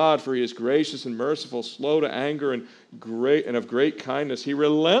your God, for he is gracious and merciful, slow to anger and of great kindness. He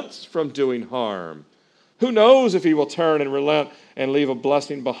relents from doing harm. Who knows if he will turn and relent and leave a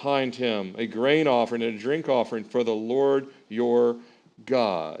blessing behind him, a grain offering and a drink offering for the Lord your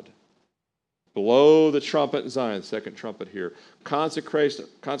God. Blow the trumpet in Zion, second trumpet here. Consecrate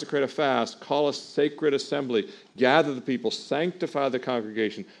a fast, call a sacred assembly, gather the people, sanctify the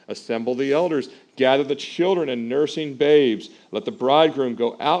congregation, assemble the elders, gather the children and nursing babes. Let the bridegroom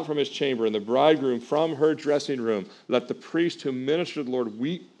go out from his chamber and the bridegroom from her dressing room. Let the priest who minister to the Lord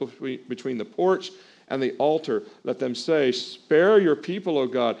weep between the porch and the altar. Let them say, spare your people, O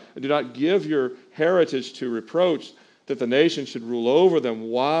God, and do not give your heritage to reproach, that the nation should rule over them.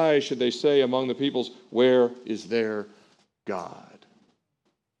 Why should they say among the peoples, where is their God?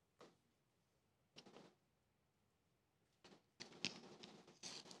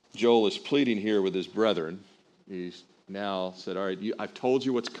 Joel is pleading here with his brethren. He's now said, all right, I've told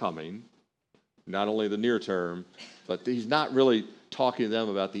you what's coming, not only the near term, but he's not really talking to them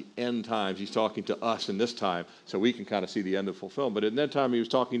about the end times. He's talking to us in this time, so we can kind of see the end of fulfillment. But in that time, he was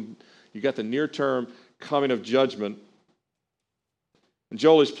talking, you got the near term coming of judgment. And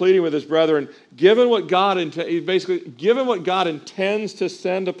Joel is pleading with his brethren, given what God intends to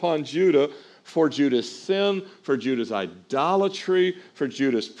send upon Judah for Judah's sin, for Judah's idolatry, for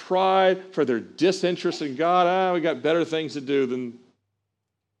Judah's pride, for their disinterest in God. We got better things to do than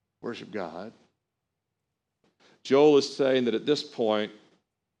worship God. Joel is saying that at this point,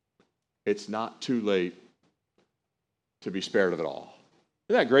 it's not too late to be spared of it all.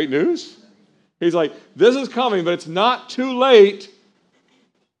 Isn't that great news? He's like, this is coming, but it's not too late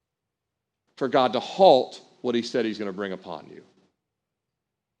for God to halt what he said he's going to bring upon you.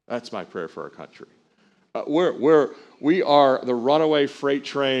 That's my prayer for our country. We are the runaway freight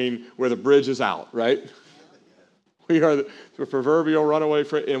train where the bridge is out, right? We are the proverbial runaway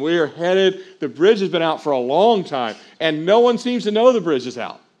freight, and we are headed, the bridge has been out for a long time, and no one seems to know the bridge is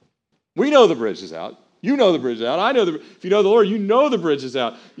out. We know the bridge is out. You know the bridge is out. I know if you know the Lord, you know the bridge is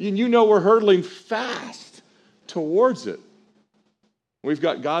out. You know we're hurtling fast towards it. We've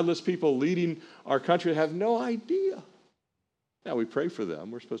got godless people leading our country that have no idea. Now, we pray for them.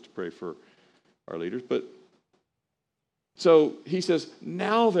 We're supposed to pray for our leaders. But so he says,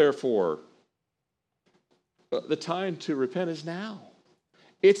 now, therefore, the time to repent is now.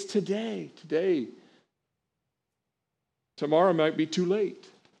 It's today. Today. Tomorrow might be too late.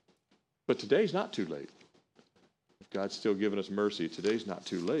 But today's not too late. If God's still giving us mercy, today's not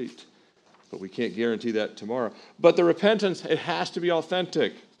too late. But we can't guarantee that tomorrow. But the repentance, it has to be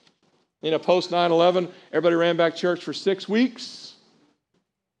authentic. Post 9/11, everybody ran back to church for 6 weeks.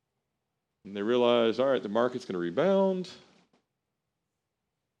 And they realized, all right, the market's going to rebound.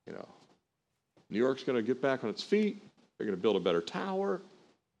 New York's going to get back on its feet. They're going to build a better tower.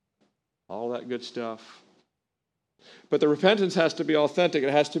 All that good stuff. But the repentance has to be authentic.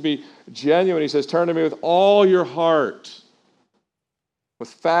 It has to be genuine. He says, turn to me with all your heart. With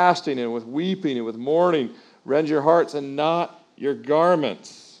fasting and with weeping and with mourning, rend your hearts and not your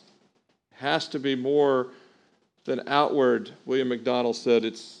garments. It has to be more than outward. William MacDonald said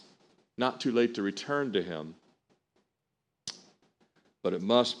it's not too late to return to him, but it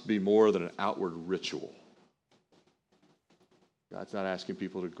must be more than an outward ritual. God's not asking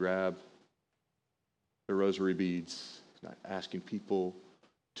people to grab the rosary beads. He's not asking people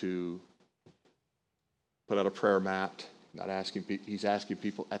to put out a prayer mat. He's asking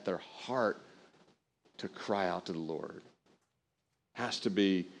people at their heart to cry out to the Lord. Has to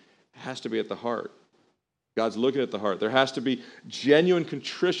be at the heart. God's looking at the heart. There has to be genuine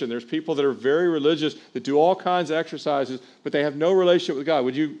contrition. There's people that are very religious that do all kinds of exercises, but they have no relationship with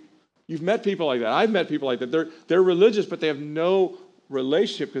God. You've met people like that. I've met people like that. They're religious, but they have no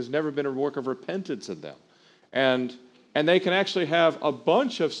relationship because there's never been a work of repentance in them. And they can actually have a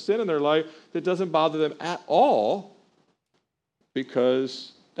bunch of sin in their life that doesn't bother them at all,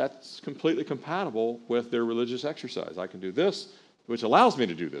 because that's completely compatible with their religious exercise. I can do this, which allows me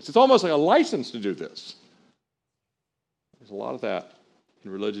to do this. It's almost like a license to do this. There's a lot of that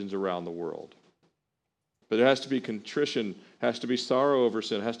in religions around the world. But there has to be contrition, has to be sorrow over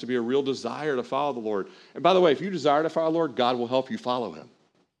sin, has to be a real desire to follow the Lord. And by the way, if you desire to follow the Lord, God will help you follow him.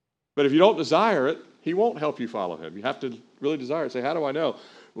 But if you don't desire it, he won't help you follow him. You have to really desire it. Say, how do I know?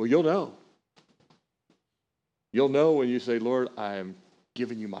 Well, you'll know. You'll know when you say, Lord, I am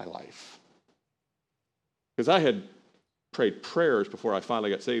giving you my life. Because I had prayed prayers before I finally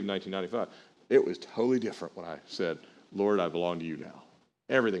got saved in 1995. It was totally different when I said, Lord, I belong to you now.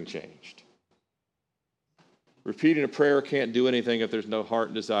 Everything changed. Repeating a prayer can't do anything if there's no heart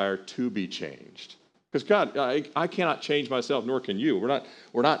and desire to be changed. Because God, I cannot change myself, nor can you.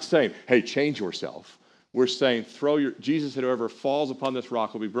 We're not saying, hey, change yourself. We're saying, Jesus said, whoever falls upon this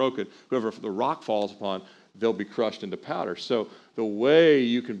rock will be broken. Whoever the rock falls upon, they'll be crushed into powder. So the way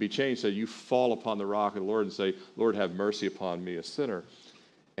you can be changed, so you fall upon the rock of the Lord and say, Lord, have mercy upon me, a sinner.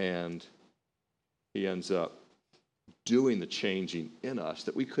 And he ends up doing the changing in us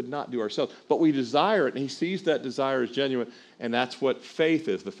that we could not do ourselves. But we desire it, and he sees that desire as genuine, and that's what faith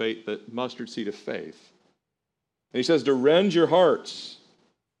is, the faith, the mustard seed of faith. And he says to rend your hearts,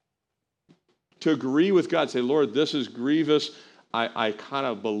 to agree with God, say, Lord, this is grievous. I kind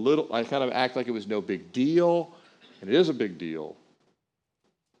of act like it was no big deal, and it is a big deal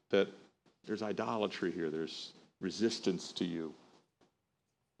that there's idolatry here, there's resistance to you.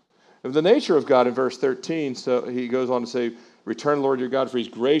 Of the nature of God in verse 13, so he goes on to say, return, Lord your God, for he's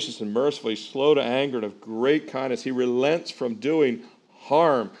gracious and merciful. He's slow to anger and of great kindness. He relents from doing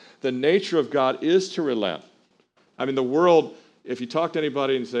harm. The nature of God is to relent. I mean, the world, if you talk to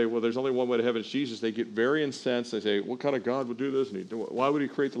anybody and say, well, there's only one way to heaven, it's Jesus, they get very incensed. They say, what kind of God would do this? And why would he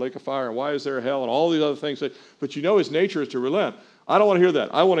create the lake of fire? And why is there a hell? And all these other things. But you know his nature is to relent. I don't want to hear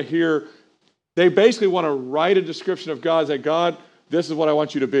that. I want to hear, they basically want to write a description of God, say, God, this is what I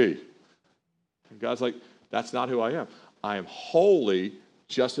want you to be. And God's like, that's not who I am. I am holy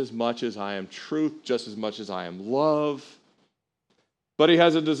just as much as I am truth, just as much as I am love. But he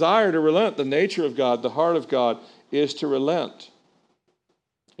has a desire to relent. The nature of God, the heart of God, is to relent.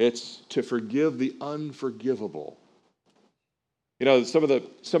 It's to forgive the unforgivable. You know, some of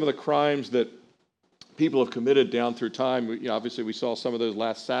the crimes that people have committed down through time, obviously we saw some of those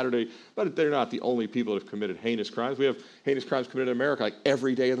last Saturday, but they're not the only people that have committed heinous crimes. We have heinous crimes committed in America like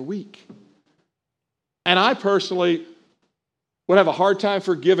every day of the week. And I personally would have a hard time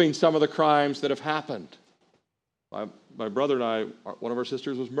forgiving some of the crimes that have happened. My brother and I, one of our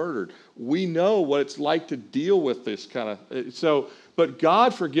sisters was murdered. We know what it's like to deal with this kind of, but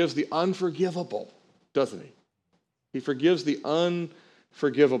God forgives the unforgivable, doesn't he? He forgives the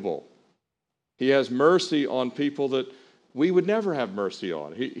unforgivable. He has mercy on people that we would never have mercy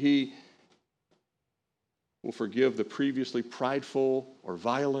on. He will forgive the previously prideful or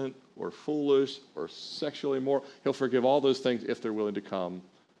violent or foolish or sexually immoral. He'll forgive all those things if they're willing to come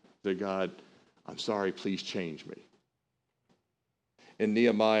to God. I'm sorry, please change me. In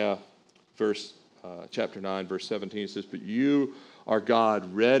Nehemiah, chapter 9, verse 17, it says, but you are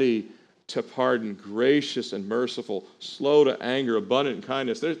God, ready to pardon, gracious and merciful, slow to anger, abundant in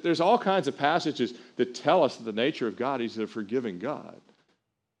kindness. There's all kinds of passages that tell us that the nature of God is a forgiving God.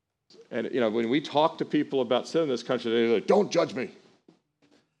 And, when we talk to people about sin in this country, they're like, don't judge me.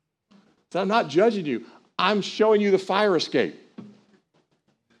 So I'm not judging you. I'm showing you the fire escape.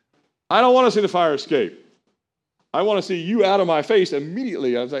 I don't want to see the fire escape. I want to see you out of my face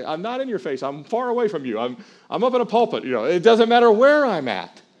immediately. I was like, I'm not in your face. I'm far away from you. I'm up in a pulpit. It doesn't matter where I'm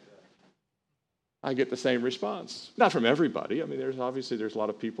at. I get the same response. Not from everybody. I mean, there's a lot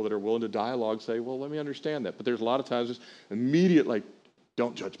of people that are willing to dialogue, say, well, let me understand that. But there's a lot of times just immediate, like,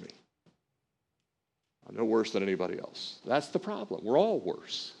 don't judge me. I'm no worse than anybody else. That's the problem. We're all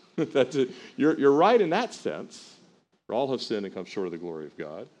worse. That's it. You're right in that sense. For all have sinned and come short of the glory of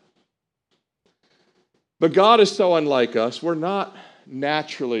God. But God is so unlike us. We're not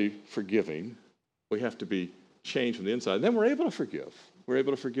naturally forgiving. We have to be changed from the inside. And then we're able to forgive. We're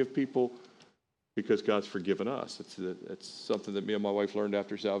able to forgive people because God's forgiven us. It's something that me and my wife learned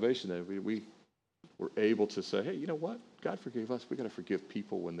after salvation. That we were able to say, hey, you know what? God forgave us. We've got to forgive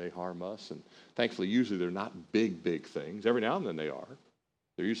people when they harm us. And thankfully, usually they're not big things. Every now and then they are.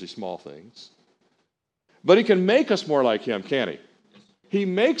 They're usually small things. But he can make us more like him, can't he? He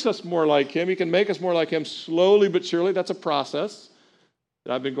makes us more like him. He can make us more like him slowly but surely. That's a process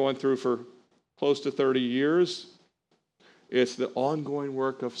that I've been going through for close to 30 years. It's the ongoing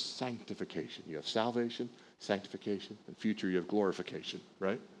work of sanctification. You have salvation, sanctification, and future you have glorification,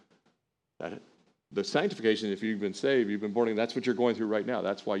 right? The sanctification, if you've been saved, you've been born again, that's what you're going through right now.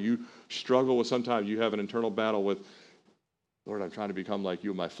 That's why you struggle with sometimes you have an internal battle with, Lord, I'm trying to become like you,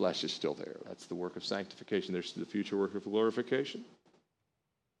 and my flesh is still there. That's the work of sanctification. There's the future work of glorification.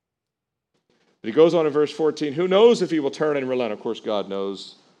 But he goes on in verse 14, who knows if he will turn and relent? Of course, God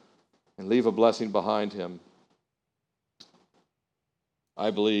knows, and leave a blessing behind him. I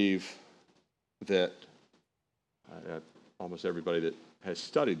believe that almost everybody that has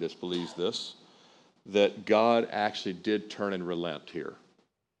studied this believes this, that God actually did turn and relent here.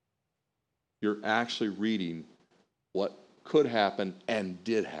 You're actually reading what could happen and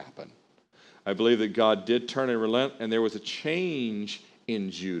did happen. I believe that God did turn and relent, and there was a change in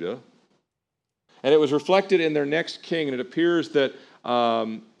Judah. And it was reflected in their next king, and it appears that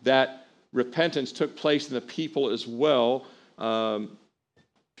that repentance took place in the people as well.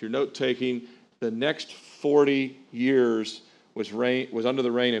 If you're note-taking, the next 40 years was under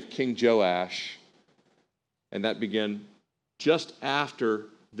the reign of King Joash, and that began just after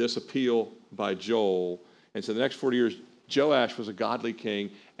this appeal by Joel. And so the next 40 years, Joash was a godly king,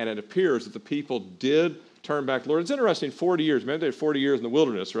 and it appears that the people did turn back to the Lord. It's interesting, 40 years. Remember, they had 40 years in the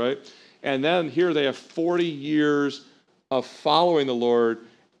wilderness, right? And then here they have 40 years of following the Lord,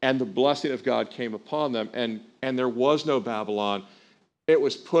 and the blessing of God came upon them, and there was no Babylon. It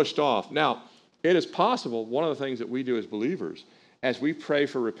was pushed off. Now, it is possible, one of the things that we do as believers, as we pray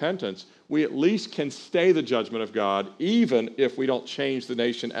for repentance, we at least can stay the judgment of God, even if we don't change the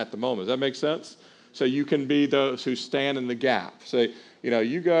nation at the moment. Does that make sense? So you can be those who stand in the gap. Say,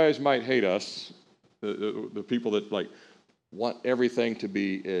 you guys might hate us, the people that want everything to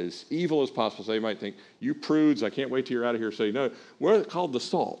be as evil as possible. So they might think, you prudes, I can't wait till you're out of here. Say, no, we're called the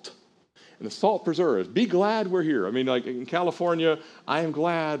salt. And the salt preserves. Be glad we're here. I mean, like in California, I am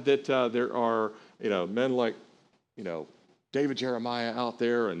glad that there are, men like, David Jeremiah out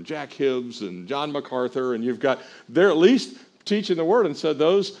there and Jack Hibbs and John MacArthur, and they're at least teaching the word. And so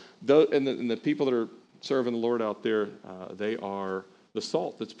those and the people that are serving the Lord out there, they are the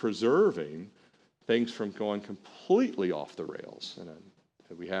salt that's preserving things from going completely off the rails.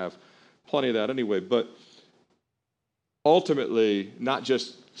 And we have plenty of that anyway. But ultimately, not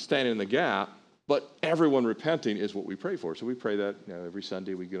just standing in the gap, but everyone repenting is what we pray for. So we pray that every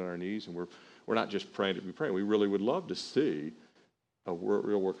Sunday we get on our knees, and we're not just praying to be praying. We really would love to see a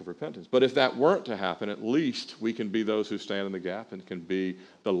real work of repentance. But if that weren't to happen, at least we can be those who stand in the gap and can be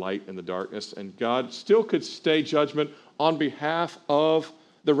the light in the darkness. And God still could stay judgment on behalf of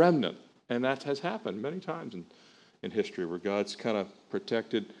the remnant. And that has happened many times in history where God's kind of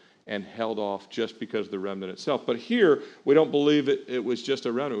protected and held off just because of the remnant itself. But here, we don't believe it was just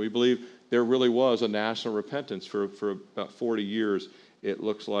a remnant. We believe there really was a national repentance for about 40 years. It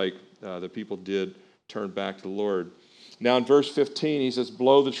looks like the people did turn back to the Lord. Now in verse 15, he says,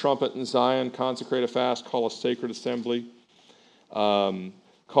 blow the trumpet in Zion, consecrate a fast, call a sacred assembly, gather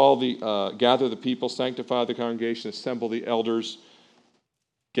the people, sanctify the congregation, assemble the elders,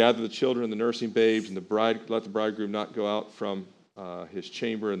 gather the children and the nursing babes, and let the bridegroom not go out from his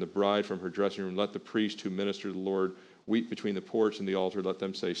chamber, and the bride from her dressing room. Let the priest who minister to the Lord weep between the porch and the altar. Let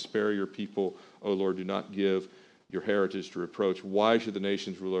them say, spare your people, O Lord, do not give your heritage to reproach. Why should the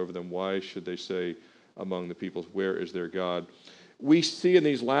nations rule over them? Why should they say among the peoples, where is their God? We see in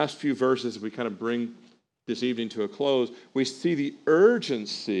these last few verses, we kind of bring this evening to a close, we see the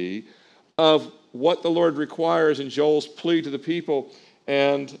urgency of what the Lord requires in Joel's plea to the people.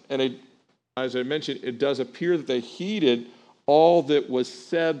 And as I mentioned, it does appear that they heeded all that was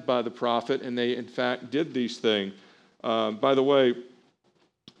said by the prophet, and they, in fact, did these things. By the way,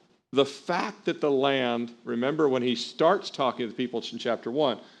 the fact that the land, remember when he starts talking to the people in chapter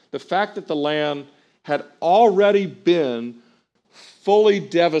 1, the fact that the land had already been fully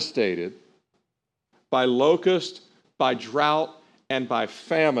devastated by locust, by drought, and by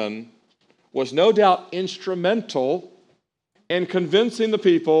famine was no doubt instrumental in convincing the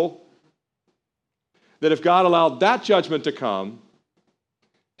people that if God allowed that judgment to come,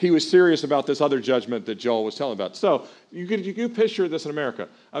 he was serious about this other judgment that Joel was telling about. So you can picture this in America.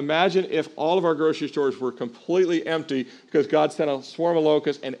 Imagine if all of our grocery stores were completely empty because God sent a swarm of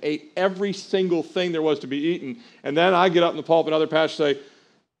locusts and ate every single thing there was to be eaten. And then I get up in the pulpit and other pastors say,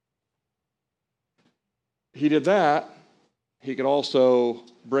 he did that. He could also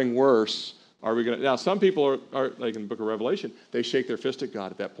bring worse. Are we going to? Now, some people are like in the book of Revelation, they shake their fist at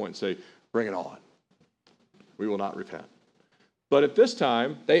God at that point and say, bring it on. We will not repent. But at this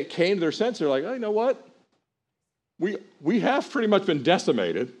time, they came to their senses. They're like, oh, you know what? We have pretty much been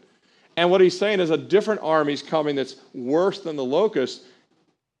decimated. And what he's saying is a different army's coming that's worse than the locusts.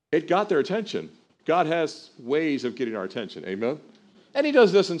 It got their attention. God has ways of getting our attention. Amen? And he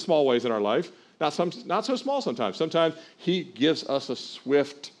does this in small ways in our life. Not so small sometimes. Sometimes he gives us a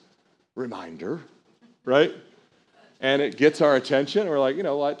swift reminder, right? And it gets our attention. And we're like, you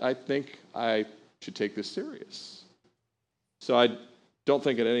know what? I think I should take this serious. So I don't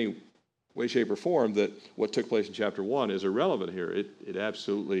think in any way, shape, or form that what took place in chapter 1 is irrelevant here. It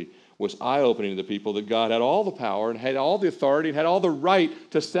absolutely was eye-opening to the people that God had all the power and had all the authority and had all the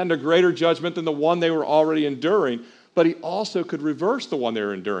right to send a greater judgment than the one they were already enduring, but he also could reverse the one they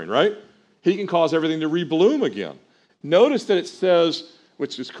were enduring, right? He can cause everything to rebloom again. Notice that it says,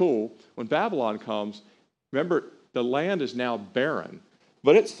 which is cool, when Babylon comes, remember, the land is now barren,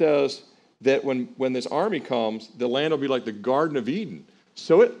 but it says that when this army comes, the land will be like the Garden of Eden.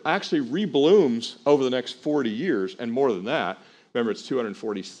 So it actually reblooms over the next 40 years, and more than that. Remember, it's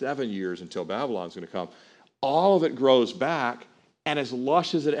 247 years until Babylon's going to come. All of it grows back, and as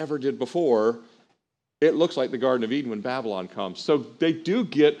lush as it ever did before, it looks like the Garden of Eden when Babylon comes. So they do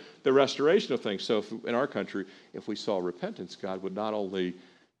get the restoration of things. So in our country, if we saw repentance, God would not only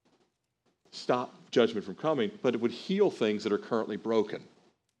stop judgment from coming, but it would heal things that are currently broken.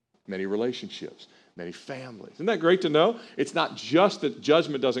 Many relationships, many families. Isn't that great to know? It's not just that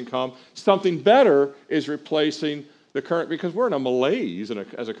judgment doesn't come. Something better is replacing the current, because we're in a malaise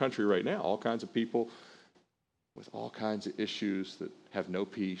as a country right now. All kinds of people with all kinds of issues that have no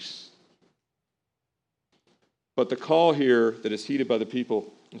peace. But the call here that is heeded by the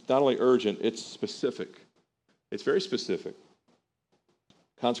people is not only urgent, it's specific. It's very specific.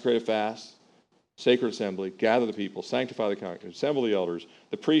 Consecrate a fast, sacred assembly, gather the people, sanctify the congregation, assemble the elders,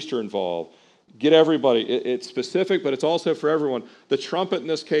 the priests are involved. Get everybody. It's specific, but it's also for everyone. The trumpet in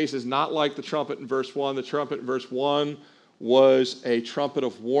this case is not like the trumpet in verse 1. The trumpet in verse 1 was a trumpet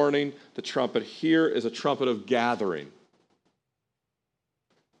of warning. The trumpet here is a trumpet of gathering.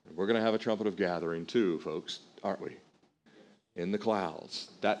 We're going to have a trumpet of gathering too, folks, aren't we? In the clouds.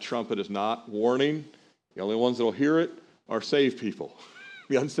 That trumpet is not warning. The only ones that will hear it are saved people.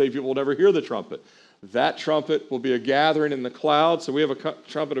 The unsaved people will never hear the trumpet. That trumpet will be a gathering in the clouds. So we have a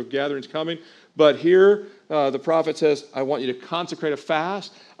trumpet of gatherings coming. But here, the prophet says, I want you to consecrate a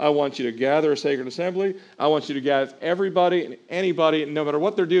fast. I want you to gather a sacred assembly. I want you to gather everybody and anybody, no matter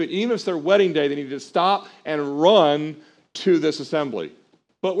what they're doing. Even if it's their wedding day, they need to stop and run to this assembly.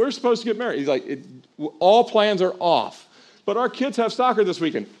 But we're supposed to get married. He's like, all plans are off. But our kids have soccer this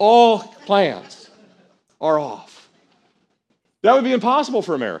weekend. All plans are off. That would be impossible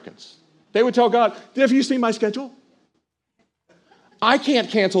for Americans. They would tell God, have you seen my schedule? I can't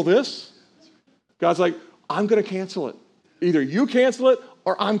cancel this. God's like, I'm going to cancel it. Either you cancel it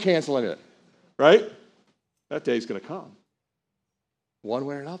or I'm canceling it. Right? That day's going to come. One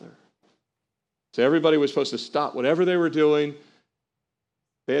way or another. So everybody was supposed to stop whatever they were doing.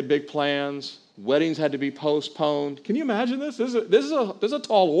 They had big plans. Weddings had to be postponed. Can you imagine this? This is a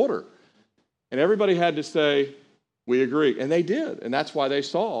tall order. And everybody had to say, we agree. And they did. And that's why they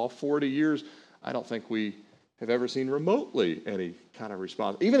saw 40 years. I don't think we have ever seen remotely any kind of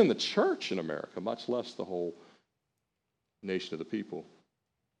response, even in the church in America, much less the whole nation of the people.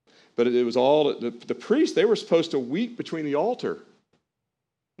 But it was all, the priests, they were supposed to weep between the altar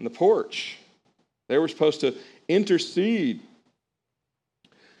and the porch. They were supposed to intercede.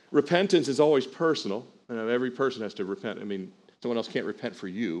 Repentance is always personal. Every person has to repent. I mean, someone else can't repent for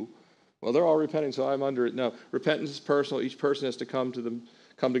you. Well, they're all repenting, so I'm under it. No, repentance is personal. Each person has to come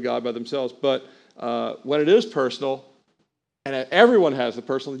to God by themselves. But when it is personal, and everyone has the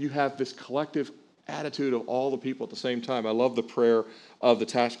personal, you have this collective attitude of all the people at the same time. I love the prayer of the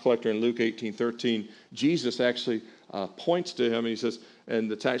tax collector in Luke 18:13. Jesus actually points to him, and he says, and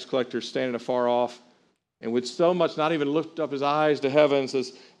the tax collector standing afar off, and would so much not even lift up his eyes to heaven and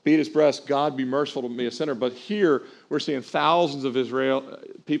says, beat his breast, God be merciful to me, a sinner. But here we're seeing thousands of Israel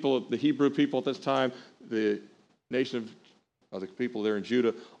people, the Hebrew people at this time, the nation of the people there in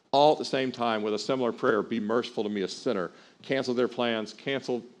Judah, all at the same time with a similar prayer, be merciful to me, a sinner. Cancel their plans,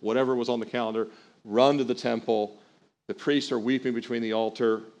 cancel whatever was on the calendar, run to the temple. The priests are weeping between the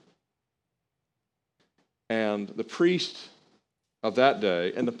altar. And the priests of that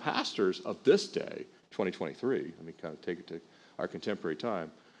day and the pastors of this day, 2023, let me kind of take it to our contemporary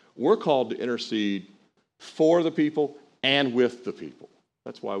time, we're called to intercede for the people and with the people.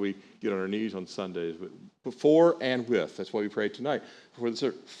 That's why we get on our knees on Sundays. For and with. That's why we pray tonight.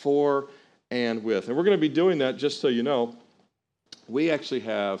 For and with. And we're going to be doing that, just so you know. We're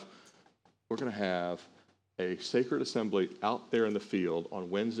going to have a sacred assembly out there in the field on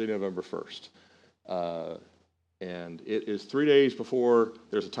Wednesday, November 1st. And it is 3 days before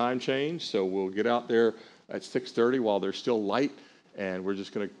there's a time change, so we'll get out there at 6:30 while there's still light, and we're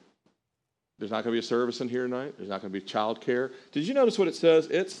just going to, there's not going to be a service in here tonight. There's not going to be childcare. Did you notice what it says?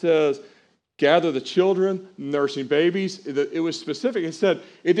 It says, gather the children, nursing babies. It was specific. It said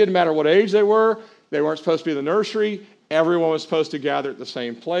it didn't matter what age they were. They weren't supposed to be in the nursery. Everyone was supposed to gather at the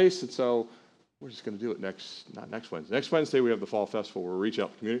same place, and so we're just going to do it not next Wednesday. Next Wednesday, we have the Fall Festival where we reach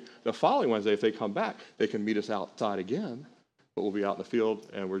out to the community. The following Wednesday, if they come back, they can meet us outside again. But we'll be out in the field,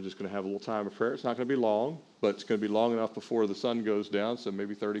 and we're just going to have a little time of prayer. It's not going to be long, but it's going to be long enough before the sun goes down, so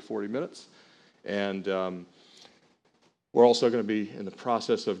maybe 30, 40 minutes. And we're also going to be in the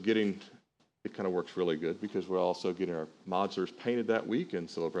process of getting, it kind of works really good because we're also getting our modulars painted that week, and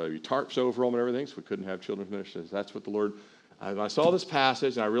so there'll probably be tarps over them and everything, so we couldn't have children's ministers. That's what the Lord... I saw this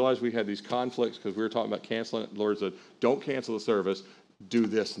passage, and I realized we had these conflicts because we were talking about canceling it. The Lord said, don't cancel the service. Do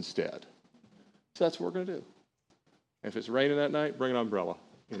this instead. So that's what we're going to do. If it's raining that night, bring an umbrella.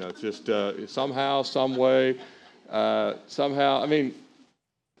 You know, it's just somehow, some way, somehow. I mean,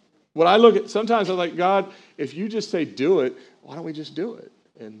 when I look at, sometimes I'm like, God, if you just say do it, why don't we just do it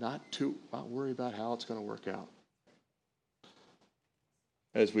and not worry about how it's going to work out?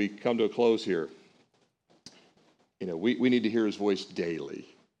 as we come to a close here, we need to hear his voice daily.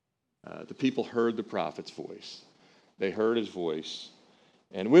 The people heard the prophet's voice. They heard his voice.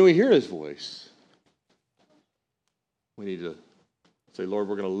 And when we hear his voice, we need to say, Lord,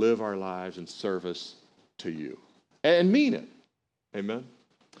 we're going to live our lives in service to you. And mean it. Amen?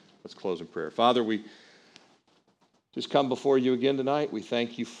 Let's close in prayer. Father, we just come before you again tonight. We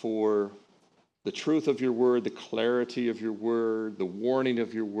thank you for the truth of your word, the clarity of your word, the warning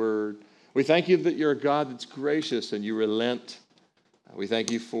of your word. We thank you that you're a God that's gracious and you relent. We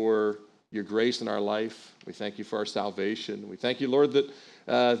thank you for your grace in our life. We thank you for our salvation. We thank you, Lord,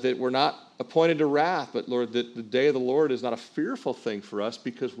 that we're not appointed to wrath, but, Lord, that the day of the Lord is not a fearful thing for us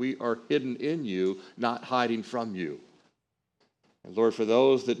because we are hidden in you, not hiding from you. And, Lord, for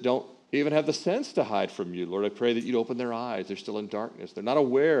those that don't even have the sense to hide from you, Lord, I pray that you'd open their eyes. They're still in darkness. They're not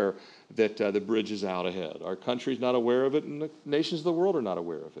aware that the bridge is out ahead. Our country's not aware of it, and the nations of the world are not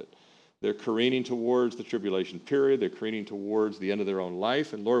aware of it. They're careening towards the tribulation period. They're careening towards the end of their own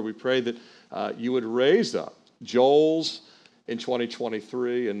life. And Lord, we pray that you would raise up Joels in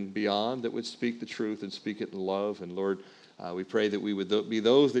 2023 and beyond that would speak the truth and speak it in love. And Lord, we pray that we would be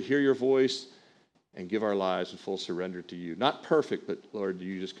those that hear your voice and give our lives in full surrender to you. Not perfect, but Lord,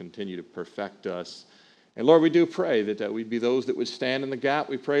 you just continue to perfect us. And Lord, we do pray that we'd be those that would stand in the gap.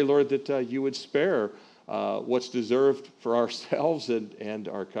 We pray, Lord, that you would spare what's deserved for ourselves and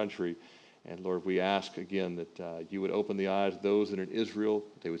our country. And Lord, we ask again that you would open the eyes of those that are in Israel,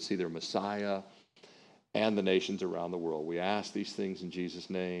 that they would see their Messiah and the nations around the world. We ask these things in Jesus'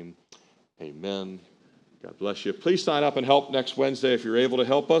 name. Amen. God bless you. Please sign up and help next Wednesday if you're able to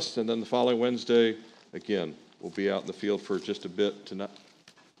help us. And then the following Wednesday, again, we'll be out in the field for just a bit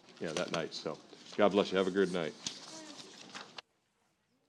that night. So God bless you. Have a good night.